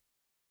future?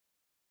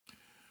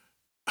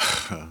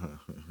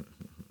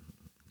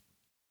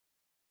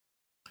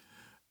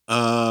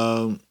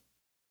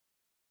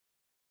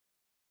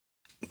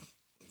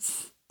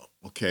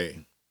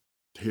 Okay.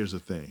 Here's the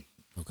thing.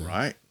 Okay.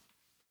 Right?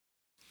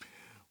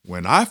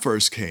 When I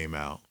first came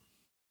out,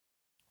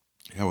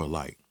 there were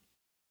like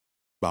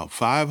about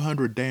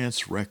 500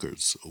 dance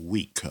records a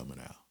week coming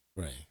out.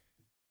 Right.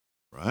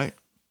 Right?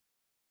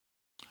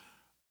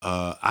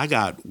 I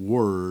got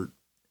word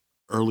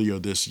earlier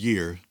this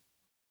year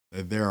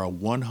that there are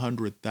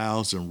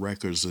 100,000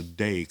 records a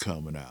day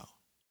coming out.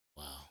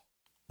 Wow.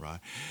 Right?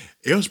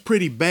 It was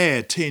pretty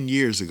bad 10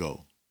 years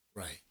ago.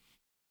 Right.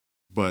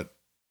 But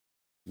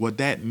what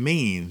that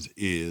means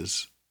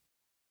is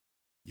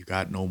you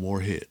got no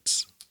more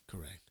hits.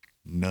 Correct.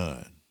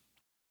 None.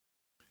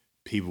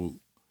 People,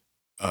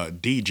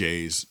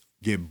 DJs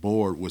get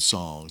bored with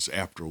songs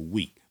after a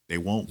week. They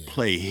won't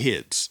play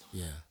hits.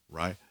 Yeah.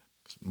 Right?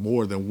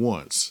 More than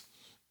once.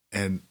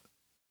 And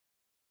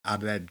out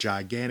of that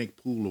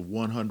gigantic pool of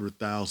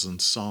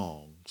 100,000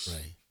 songs,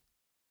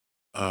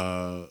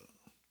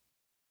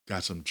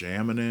 got some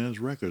jamming ass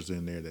records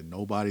in there that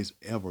nobody's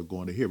ever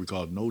going to hear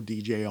because no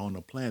DJ on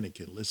the planet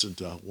can listen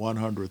to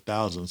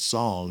 100,000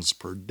 songs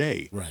per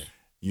day. Right.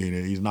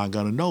 He's not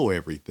going to know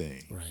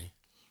everything. Right.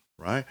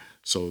 Right.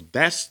 So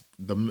that's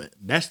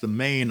the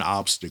main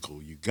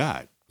obstacle you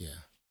got. Yeah.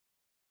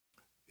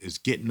 Is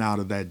getting out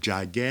of that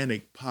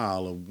gigantic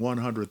pile of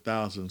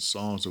 100,000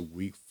 songs a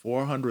week,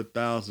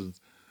 400,000,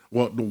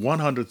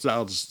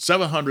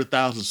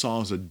 700,000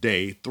 songs a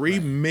day, 3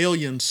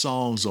 million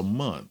songs a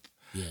month.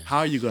 Yeah. How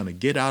are you going to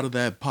get out of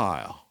that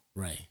pile?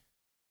 Right.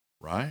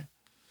 Right?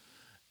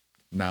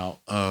 Now,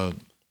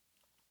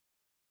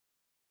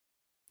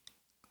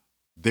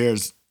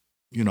 there's,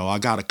 I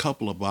got a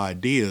couple of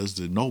ideas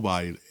that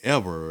nobody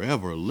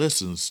ever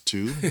listens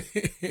to.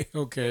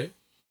 Okay.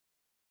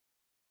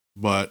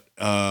 But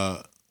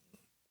the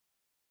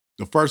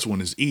first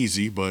one is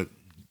easy, but,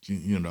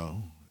 you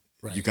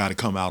got to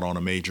come out on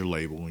a major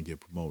label and get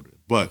promoted.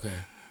 But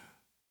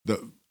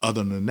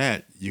other than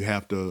that, you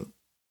have to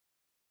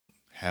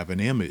have an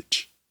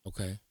image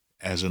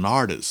as an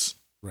artist.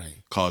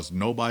 Right. Because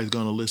nobody's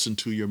going to listen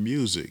to your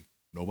music.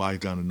 Nobody's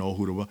going to know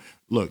who to...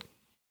 Look,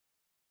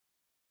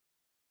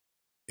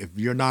 if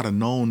you're not a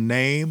known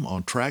name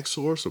on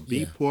TrackSource or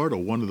Beatport or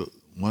one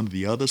of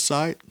the other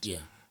sites,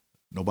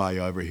 nobody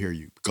will ever hear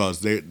you because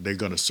they're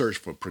going to search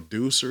for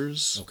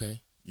producers,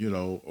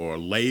 or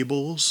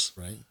labels,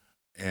 right?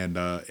 And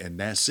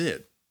that's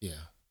it. Yeah.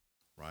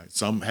 Right.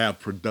 Some have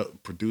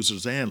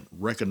producers and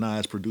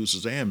recognized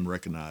labels,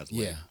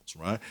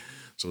 right?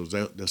 So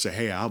they'll say,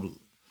 "Hey, I'm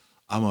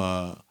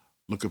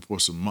looking for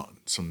some of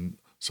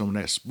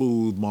that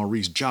smooth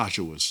Maurice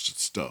Joshua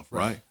stuff,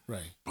 right?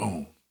 Right.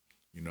 Boom.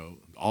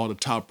 All the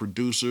top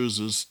producers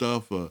and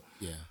stuff.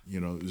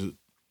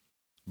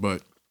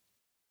 But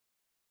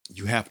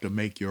you have to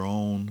make your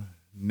own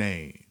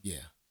name.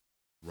 Yeah.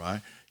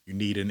 Right? You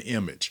need an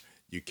image.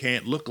 you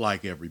can't look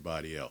like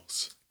everybody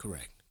else.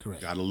 Correct.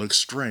 Got to look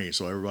strange,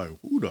 so everybody,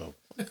 who the,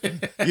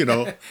 you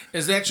know.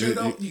 Is that true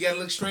though? You got to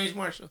look strange,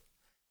 Marshall.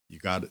 You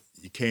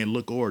can't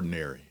look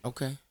ordinary.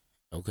 Okay.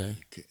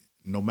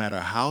 No matter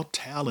how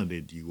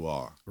talented you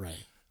are,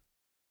 right?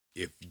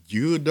 If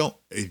you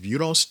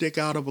don't stick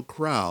out of a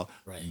crowd,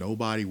 right.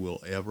 Nobody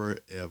will ever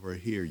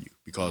hear you,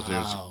 because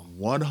there's Wow.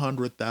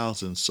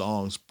 100,000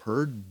 songs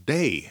per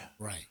day,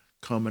 right,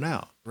 coming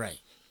out. Right.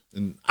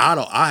 And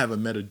I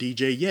haven't met a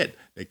DJ yet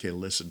that can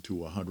listen to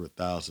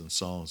 100,000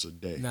 songs a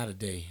day. Not a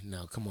day.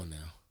 No, come on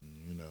now.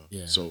 You know.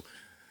 Yeah. So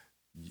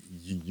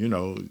you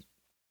know,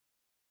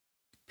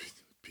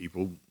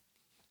 people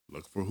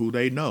look for who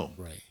they know.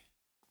 Right.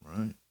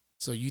 Right.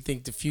 So you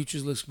think the future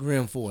looks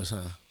grim for us,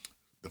 huh?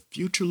 The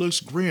future looks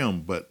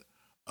grim, but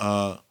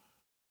for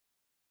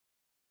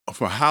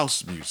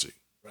house music.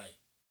 Right.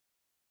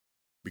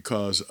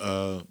 Because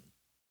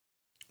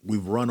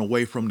we've run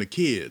away from the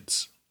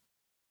kids.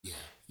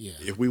 Yeah.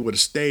 If we would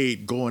have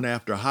stayed going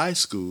after high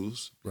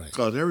schools, right.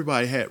 Because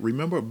everybody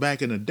remember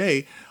back in the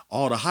day,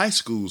 all the high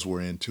schools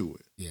were into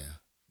it. Yeah.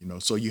 You know,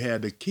 so you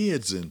had the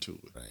kids into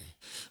it. Right.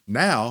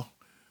 Now,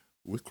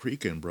 we're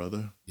creaking,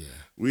 brother. Yeah.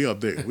 We up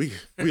there. We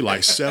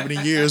like 70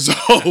 years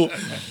old.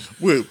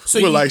 We're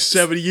like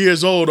 70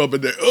 years old up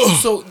in there. Ugh.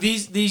 So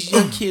these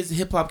young kids,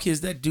 hip hop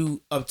kids that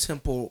do up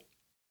tempo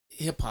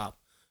hip hop,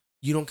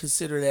 you don't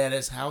consider that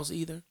as house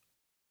either?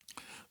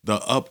 The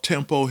up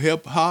tempo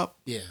hip hop?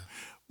 Yeah.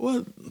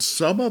 Well,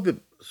 some of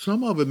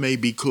it may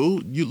be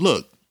cool. You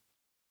look.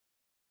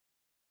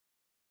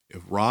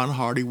 If Ron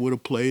Hardy would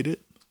have played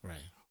it, right,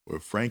 or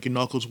if Frankie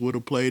Knuckles would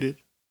have played it,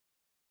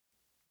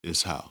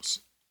 it's house.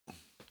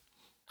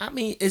 I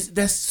mean,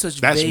 that's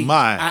such that's vague.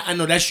 I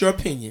know that's your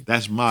opinion.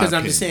 That's my because I'm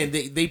opinion. just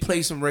saying they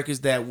play some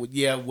records that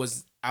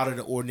was out of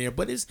the ordinary,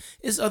 but it's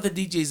other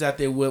DJs out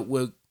there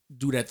will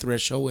do that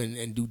threshold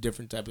and do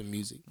different type of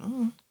music.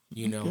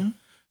 You know. Okay.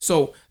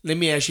 So let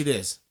me ask you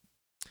this: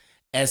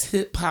 as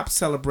hip hop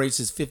celebrates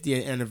its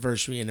 50th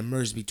anniversary and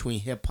emerges between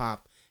hip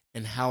hop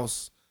and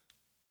house,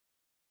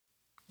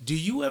 do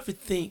you ever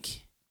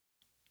think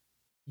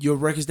your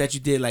records that you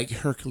did, like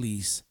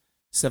Hercules,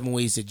 7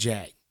 Ways to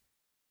Jack,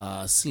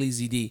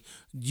 Sleazy D,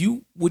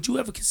 would you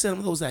ever consider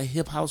those like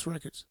hip house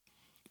records?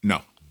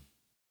 No.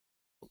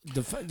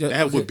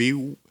 That would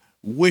be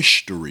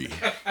wishtory.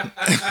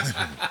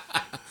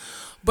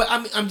 But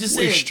I'm just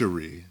saying.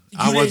 Wishtory.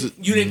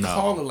 You didn't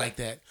call it like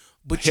that,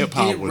 but you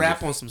did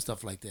rap on some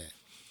stuff like that,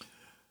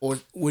 or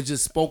was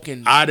just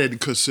spoken. I didn't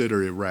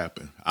consider it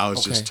rapping. I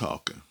was just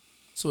talking.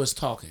 So it's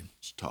talking.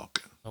 It's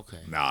talking. Okay.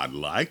 Now I'd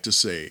like to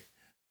say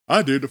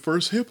I did the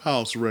first hip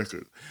house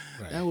record.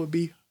 Right. That would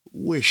be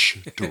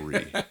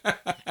wishtory.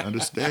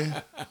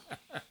 Understand?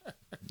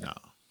 No.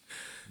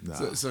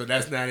 So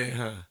that's not it,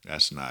 huh?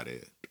 That's not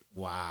it.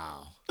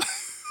 Wow.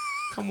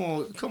 Come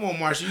on,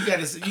 Marshall. You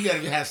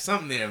gotta have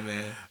something there,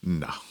 man.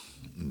 No.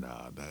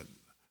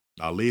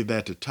 I'll leave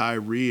that to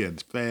Tyree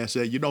and Fast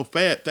Eddie. You know,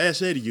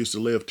 Fast Eddie used to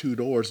live 2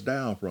 doors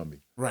down from me.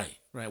 Right.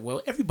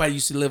 Well, everybody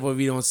used to live over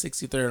here on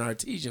 63rd and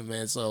Artesian,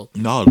 man. So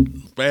no,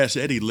 Fast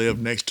Eddie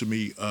lived next to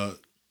me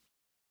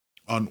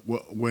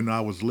when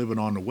I was living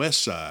on the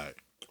west side.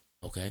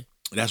 Okay.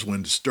 That's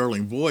when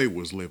Sterling Void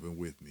was living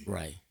with me.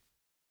 Right.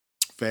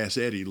 Fast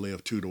Eddie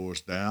lived 2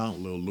 doors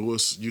down. Lil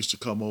Lewis used to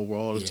come over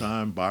all the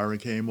time. Byron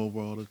came over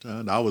all the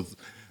time. A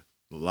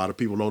lot of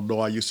people don't know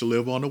I used to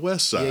live on the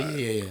west side.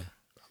 Yeah.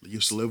 I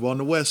used to live on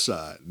the west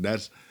side.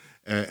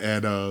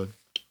 And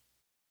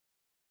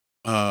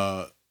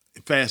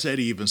Fast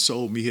Eddie even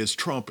sold me his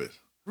trumpet.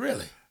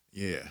 Really?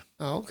 Yeah.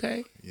 Oh,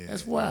 okay. Yeah.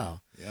 That's wild.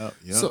 Yeah.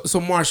 So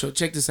Marshall,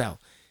 check this out.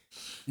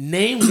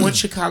 Name one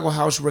Chicago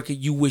house record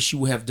you wish you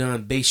would have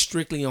done based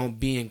strictly on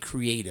being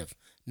creative,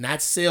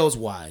 not sales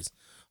wise,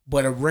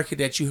 but a record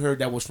that you heard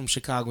that was from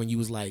Chicago and you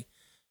was like,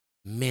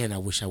 man, I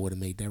wish I would have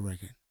made that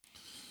record.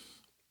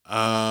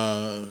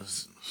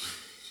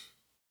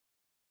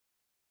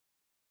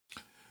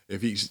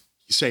 If you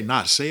say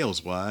not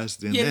sales wise,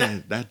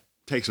 then that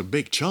takes a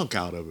big chunk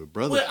out of it,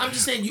 brother. Well, I'm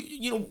just saying,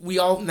 you know, we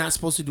all not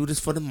supposed to do this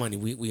for the money.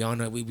 We all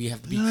know we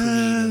have to be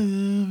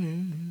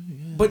creative.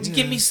 But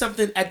give me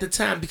something at the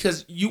time,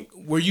 because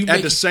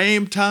at the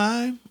same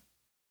time,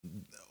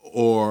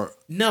 or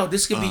no,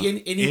 this could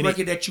be any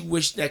record that you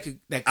wish that comes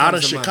out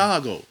of to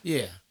Chicago. Mind.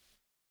 Yeah,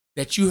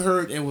 that you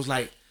heard and was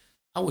like,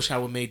 I wish I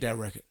would have made that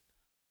record.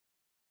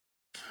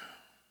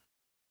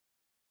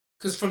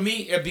 Because for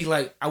me, it'd be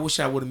like, I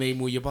wish I would have made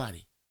Move Your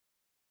Body.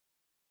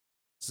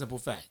 Simple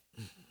fact.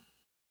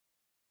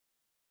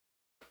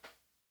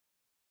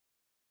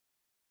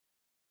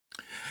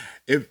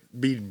 It'd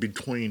be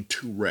between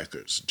 2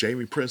 records.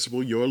 Jamie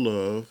Principle, Your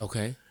Love.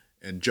 Okay.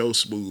 And Joe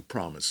Smooth,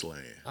 Promised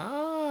Land.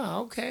 Ah,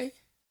 okay.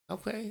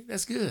 Okay,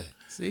 that's good.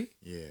 See?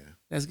 Yeah.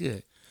 That's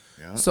good.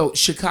 Yeah. So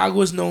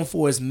Chicago is known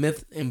for its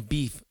myth and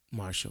beef,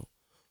 Marshall.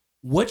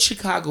 What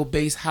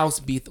Chicago-based house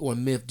beef or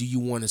myth do you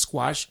want to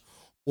squash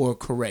or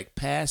correct,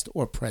 past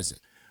or present?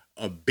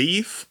 A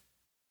beef?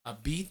 A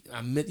beef?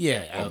 A myth?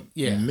 Yeah.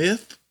 Yeah.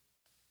 Myth?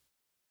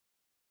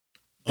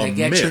 That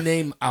got your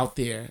name out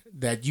there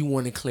that you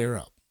want to clear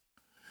up.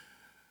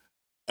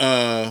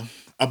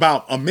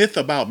 About a myth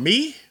about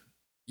me?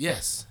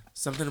 Yes,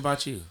 something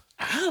about you.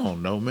 I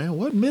don't know, man.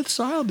 What myths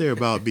are out there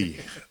about me?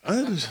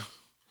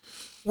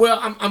 Well,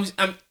 I'm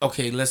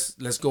okay.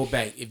 Let's go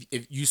back.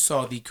 If you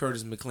saw the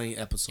Curtis McLean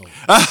episode,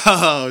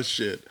 Oh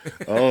shit!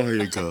 Oh, here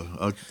you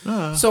go.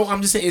 So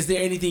I'm just saying, is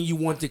there anything you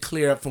want to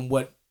clear up from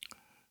what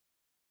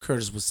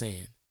Curtis was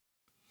saying?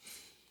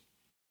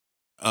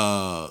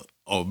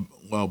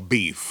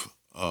 Beef,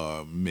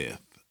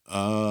 myth.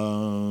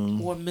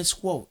 Or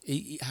misquote,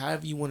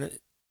 however you want to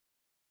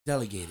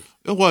delegate it.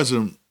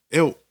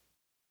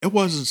 It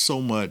wasn't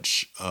so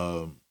much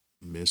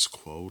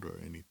misquote or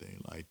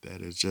anything like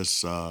that. It's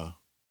just a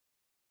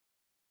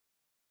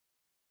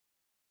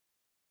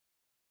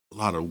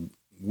lot of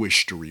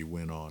wishtory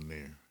went on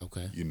there.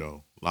 Okay. You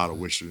know, a lot of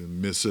wishtory,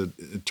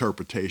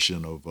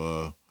 misinterpretation of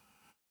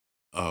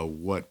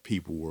what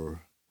people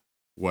were,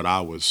 what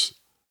I was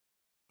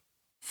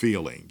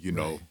feeling. You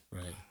know,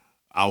 right.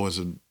 I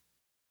wasn't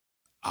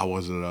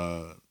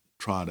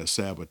trying to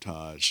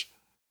sabotage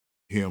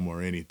him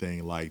or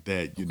anything like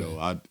that. You know,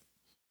 I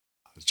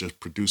was just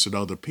producing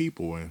other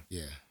people, and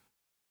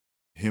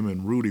him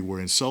and Rudy were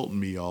insulting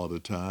me all the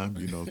time,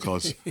 you know,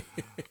 because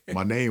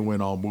my name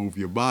went on Move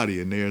Your Body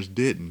and theirs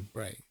didn't.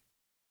 Right.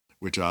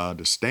 Which I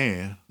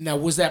understand. Now,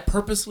 was that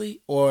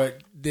purposely, or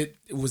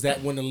was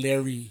that one of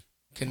Larry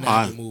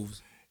conniving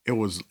moves? It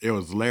was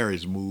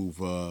Larry's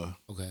move.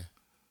 Okay.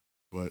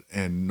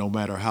 And no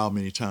matter how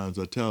many times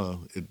I tell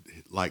him, it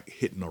like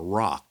hitting a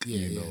rock,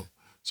 you know.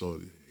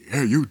 So,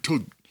 you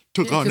took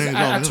our names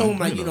off. I told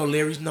him,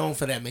 Larry's known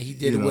for that, man. He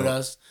did it with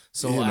us,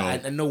 so I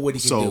know what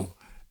he can do.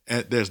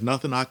 And there's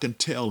nothing I can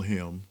tell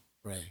him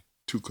right.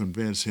 to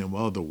convince him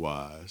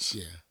otherwise.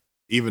 Yeah.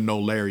 Even though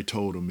Larry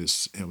told him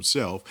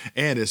himself,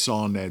 and it's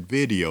on that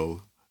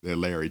video that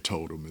Larry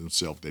told him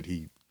himself that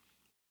he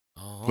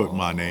put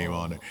my name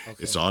on it.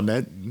 Okay. It's on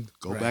that.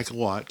 Go back and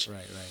watch.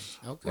 Right.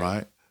 Okay.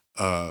 Right.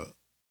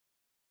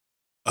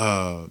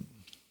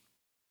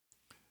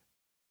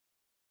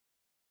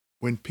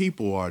 When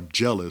people are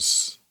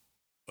jealous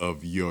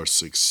of your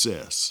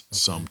success,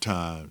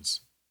 sometimes,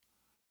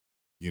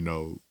 you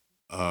know,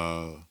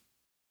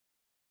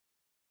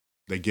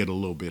 they get a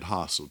little bit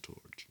hostile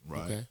towards you,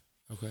 right?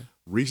 Okay.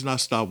 Reason I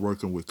stopped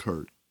working with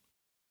Kurt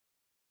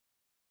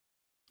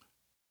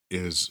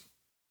is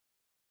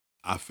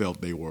I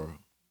felt they were,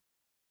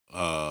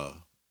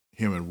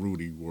 him and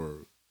Rudy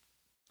were,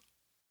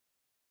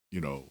 you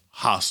know,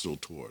 hostile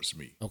towards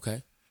me.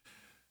 Okay.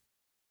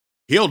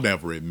 He'll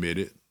never admit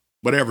it,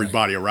 but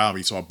everybody around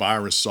me saw.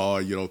 Byron saw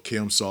it, you know,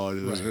 Kim saw it.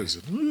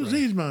 Who's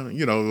these man?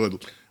 You know,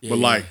 but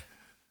like,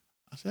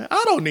 I said,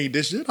 I don't need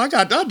this shit. I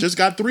just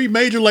got 3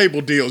 major label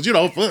deals, you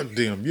know, fuck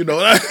them, you know.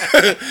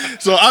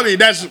 So I mean,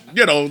 that's,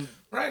 you know,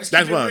 that's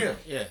why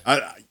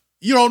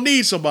you don't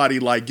need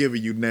somebody like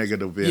giving you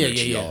negative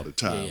energy all the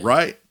time,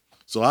 right?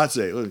 So I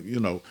say,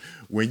 you know,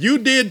 when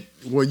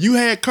you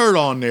had Kurt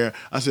on there,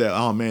 I said,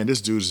 oh man,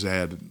 this dude's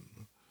had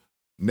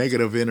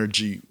negative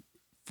energy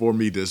for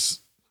me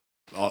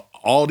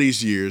all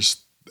these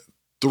years,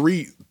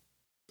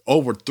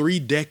 over 3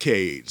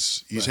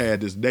 decades. He's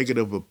had this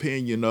negative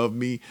opinion of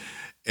me,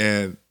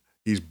 and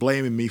he's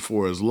blaming me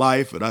for his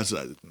life. And I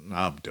said,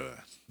 I'm done.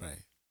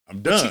 Right.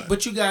 I'm done.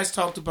 But you guys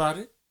talked about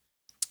it.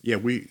 Yeah,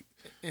 we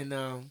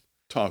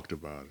talked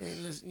about it.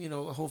 And you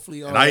know,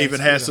 hopefully, and I even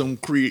had some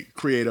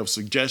creative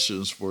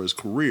suggestions for his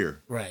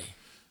career. Right.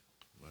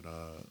 But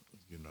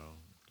you know,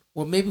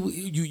 well, maybe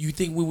you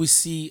think we would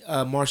see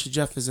Marshall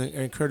Jefferson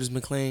and Curtis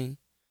McLean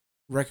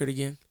record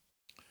again?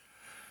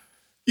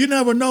 You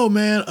never know,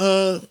 man.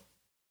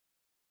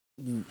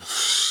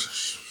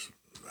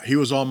 He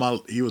was on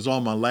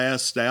my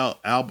last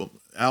album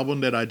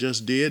that I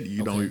just did.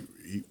 You know,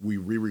 we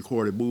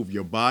re-recorded "Move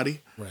Your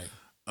Body." Right.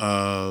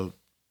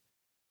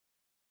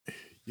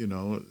 You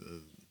know,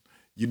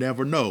 you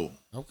never know.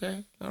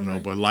 Okay. All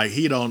right. But like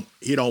he don't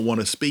want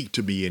to speak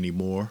to me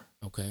anymore.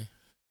 Okay.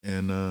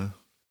 And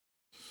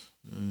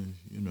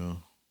you know,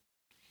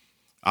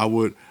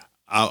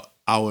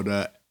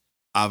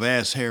 I've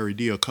asked Harry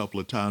D a couple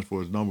of times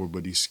for his number,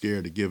 but he's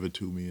scared to give it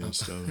to me and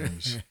stuff.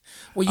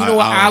 Well, you know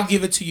what? I'll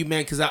give it to you,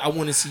 man, because I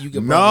want to see you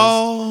get brothers.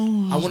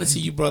 No. I want to see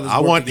you brothers. I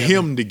want together.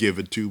 him to give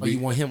it to me. Oh, you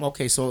want him?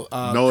 Okay, so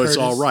no, Curtis, it's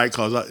all right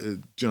because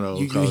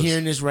you're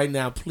hearing this right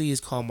now. Please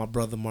call my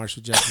brother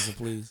Marshall Jefferson,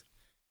 please.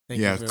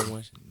 Thank you very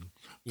much.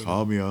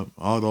 Call me up.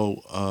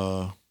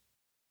 Although,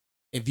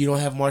 if you don't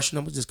have Marshall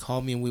number, just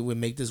call me and we'll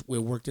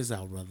work this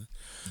out, brother.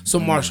 So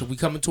Marshall, we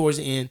coming towards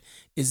the end.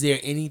 Is there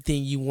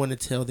anything you want to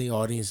tell the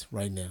audience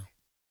right now?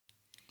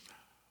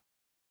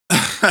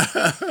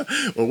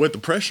 Well, with the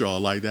pressure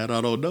on like that, I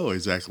don't know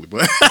exactly,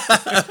 but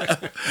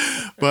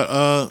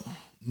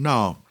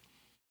no.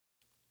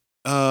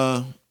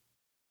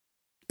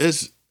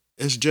 It's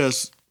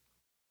just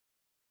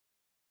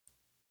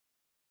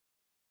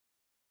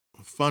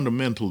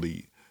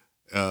fundamentally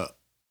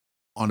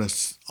on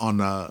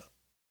a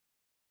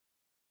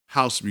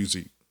house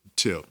music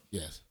tip.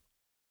 Yes.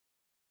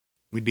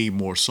 We need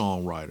more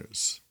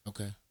songwriters.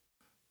 Okay.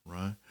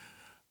 Right?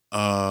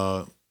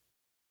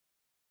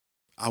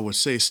 I would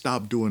say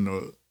stop doing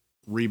the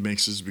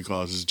remixes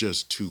because it's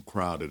just too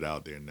crowded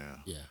out there now.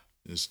 Yeah.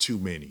 There's too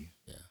many.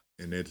 Yeah.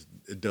 And it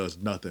does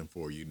nothing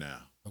for you now.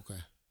 Okay.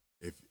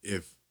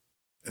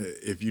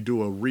 If you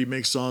do a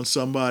remix on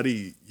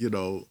somebody, you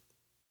know,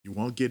 you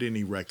won't get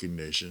any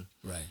recognition.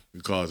 Right.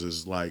 Because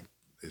it's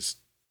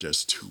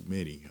just too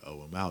many of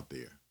them out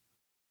there.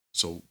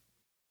 So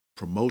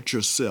promote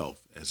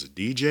yourself as a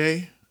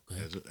DJ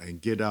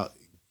and get out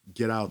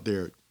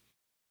there,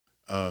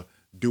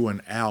 do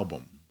an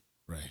album.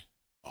 Right.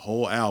 A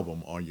whole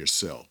album on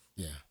yourself.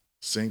 Yeah.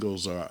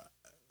 Singles are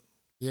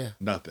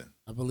nothing.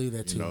 I believe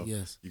that too. You know,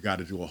 yes. You got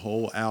to do a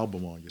whole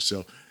album on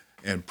yourself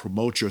and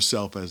promote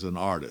yourself as an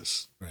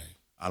artist. Right.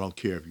 I don't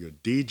care if you're a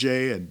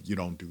DJ and you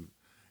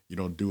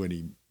don't do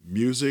any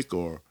music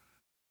or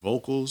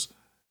vocals.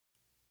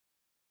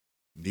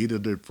 Neither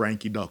did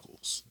Frankie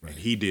Knuckles. Right. And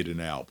he did an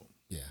album.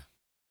 Yeah.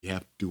 You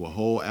have to do a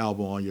whole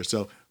album on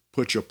yourself.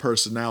 Put your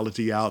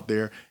personality out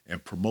there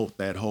and promote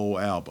that whole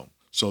album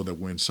so that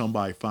when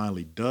somebody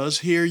finally does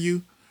hear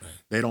you,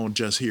 they don't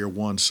just hear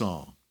one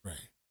song.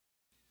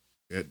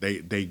 Right.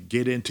 They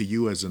get into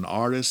you as an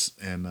artist,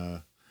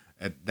 and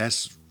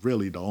that's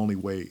really the only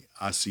way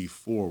I see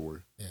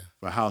forward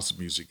for house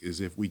music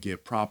is if we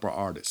get proper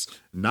artists,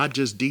 not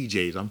just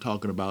DJs. I'm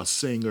talking about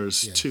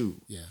singers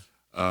too.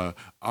 Yeah.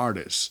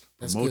 Artists.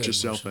 Promote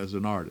yourself as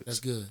an artist.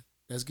 That's good.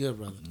 That's good,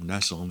 brother. And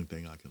that's the only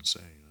thing I can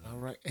say. All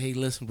right. Hey,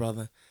 listen,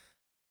 brother.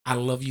 I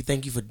love you.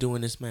 Thank you for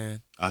doing this,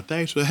 man.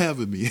 Thanks for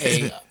having me.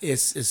 Hey,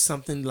 it's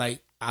something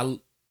like I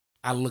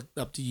looked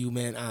up to you,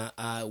 man.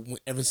 I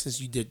ever since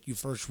you did your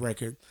first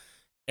record,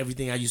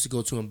 everything I used to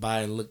go to and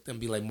buy and look and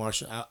be like,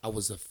 Marshall, I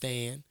was a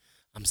fan.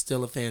 I'm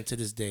still a fan to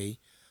this day.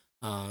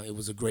 It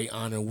was a great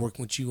honor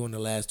working with you on the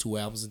last 2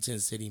 albums in 10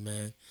 City,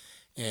 man.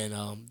 And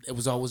it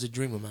was always a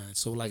dream of mine.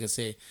 So like I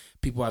said,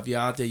 people, if you're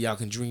out there, y'all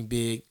can dream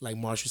big. Like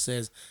Marshall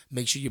says,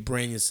 make sure you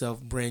brand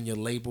yourself, brand your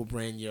label,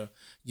 brand your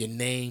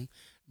name,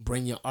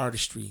 brand your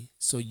artistry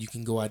so you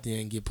can go out there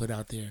and get put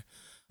out there.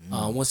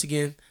 Once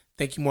again,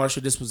 thank you,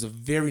 Marshall. This was a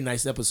very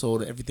nice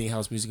episode of Everything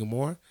House Music and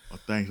More. Well,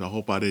 thanks. I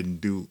hope I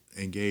didn't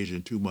engage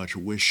in too much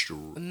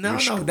wishtory. No,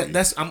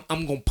 that's I'm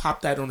gonna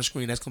pop that on the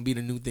screen. That's gonna be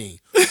the new thing,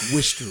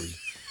 wishtory.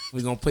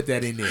 We're gonna put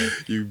that in there.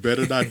 You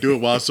better not do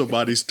it while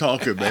somebody's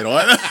talking,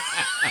 man.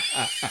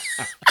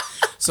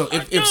 So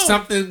if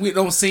something we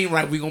don't seem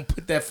right, we're gonna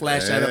put that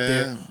flashlight up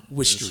there.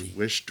 Wishtory.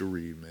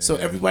 Wishtory, man. So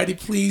everybody,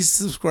 please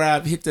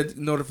subscribe, hit the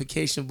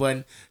notification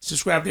button,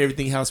 subscribe to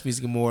Everything House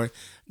Music and More.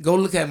 Go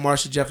look at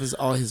Marshall Jefferson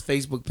on his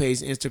Facebook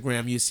page,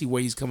 Instagram. You'll see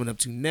where he's coming up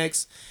to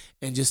next.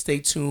 And just stay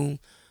tuned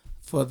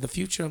for the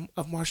future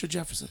of Marshall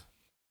Jefferson.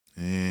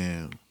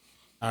 Yeah.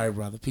 All right,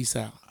 brother. Peace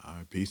out. All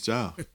right, peace out.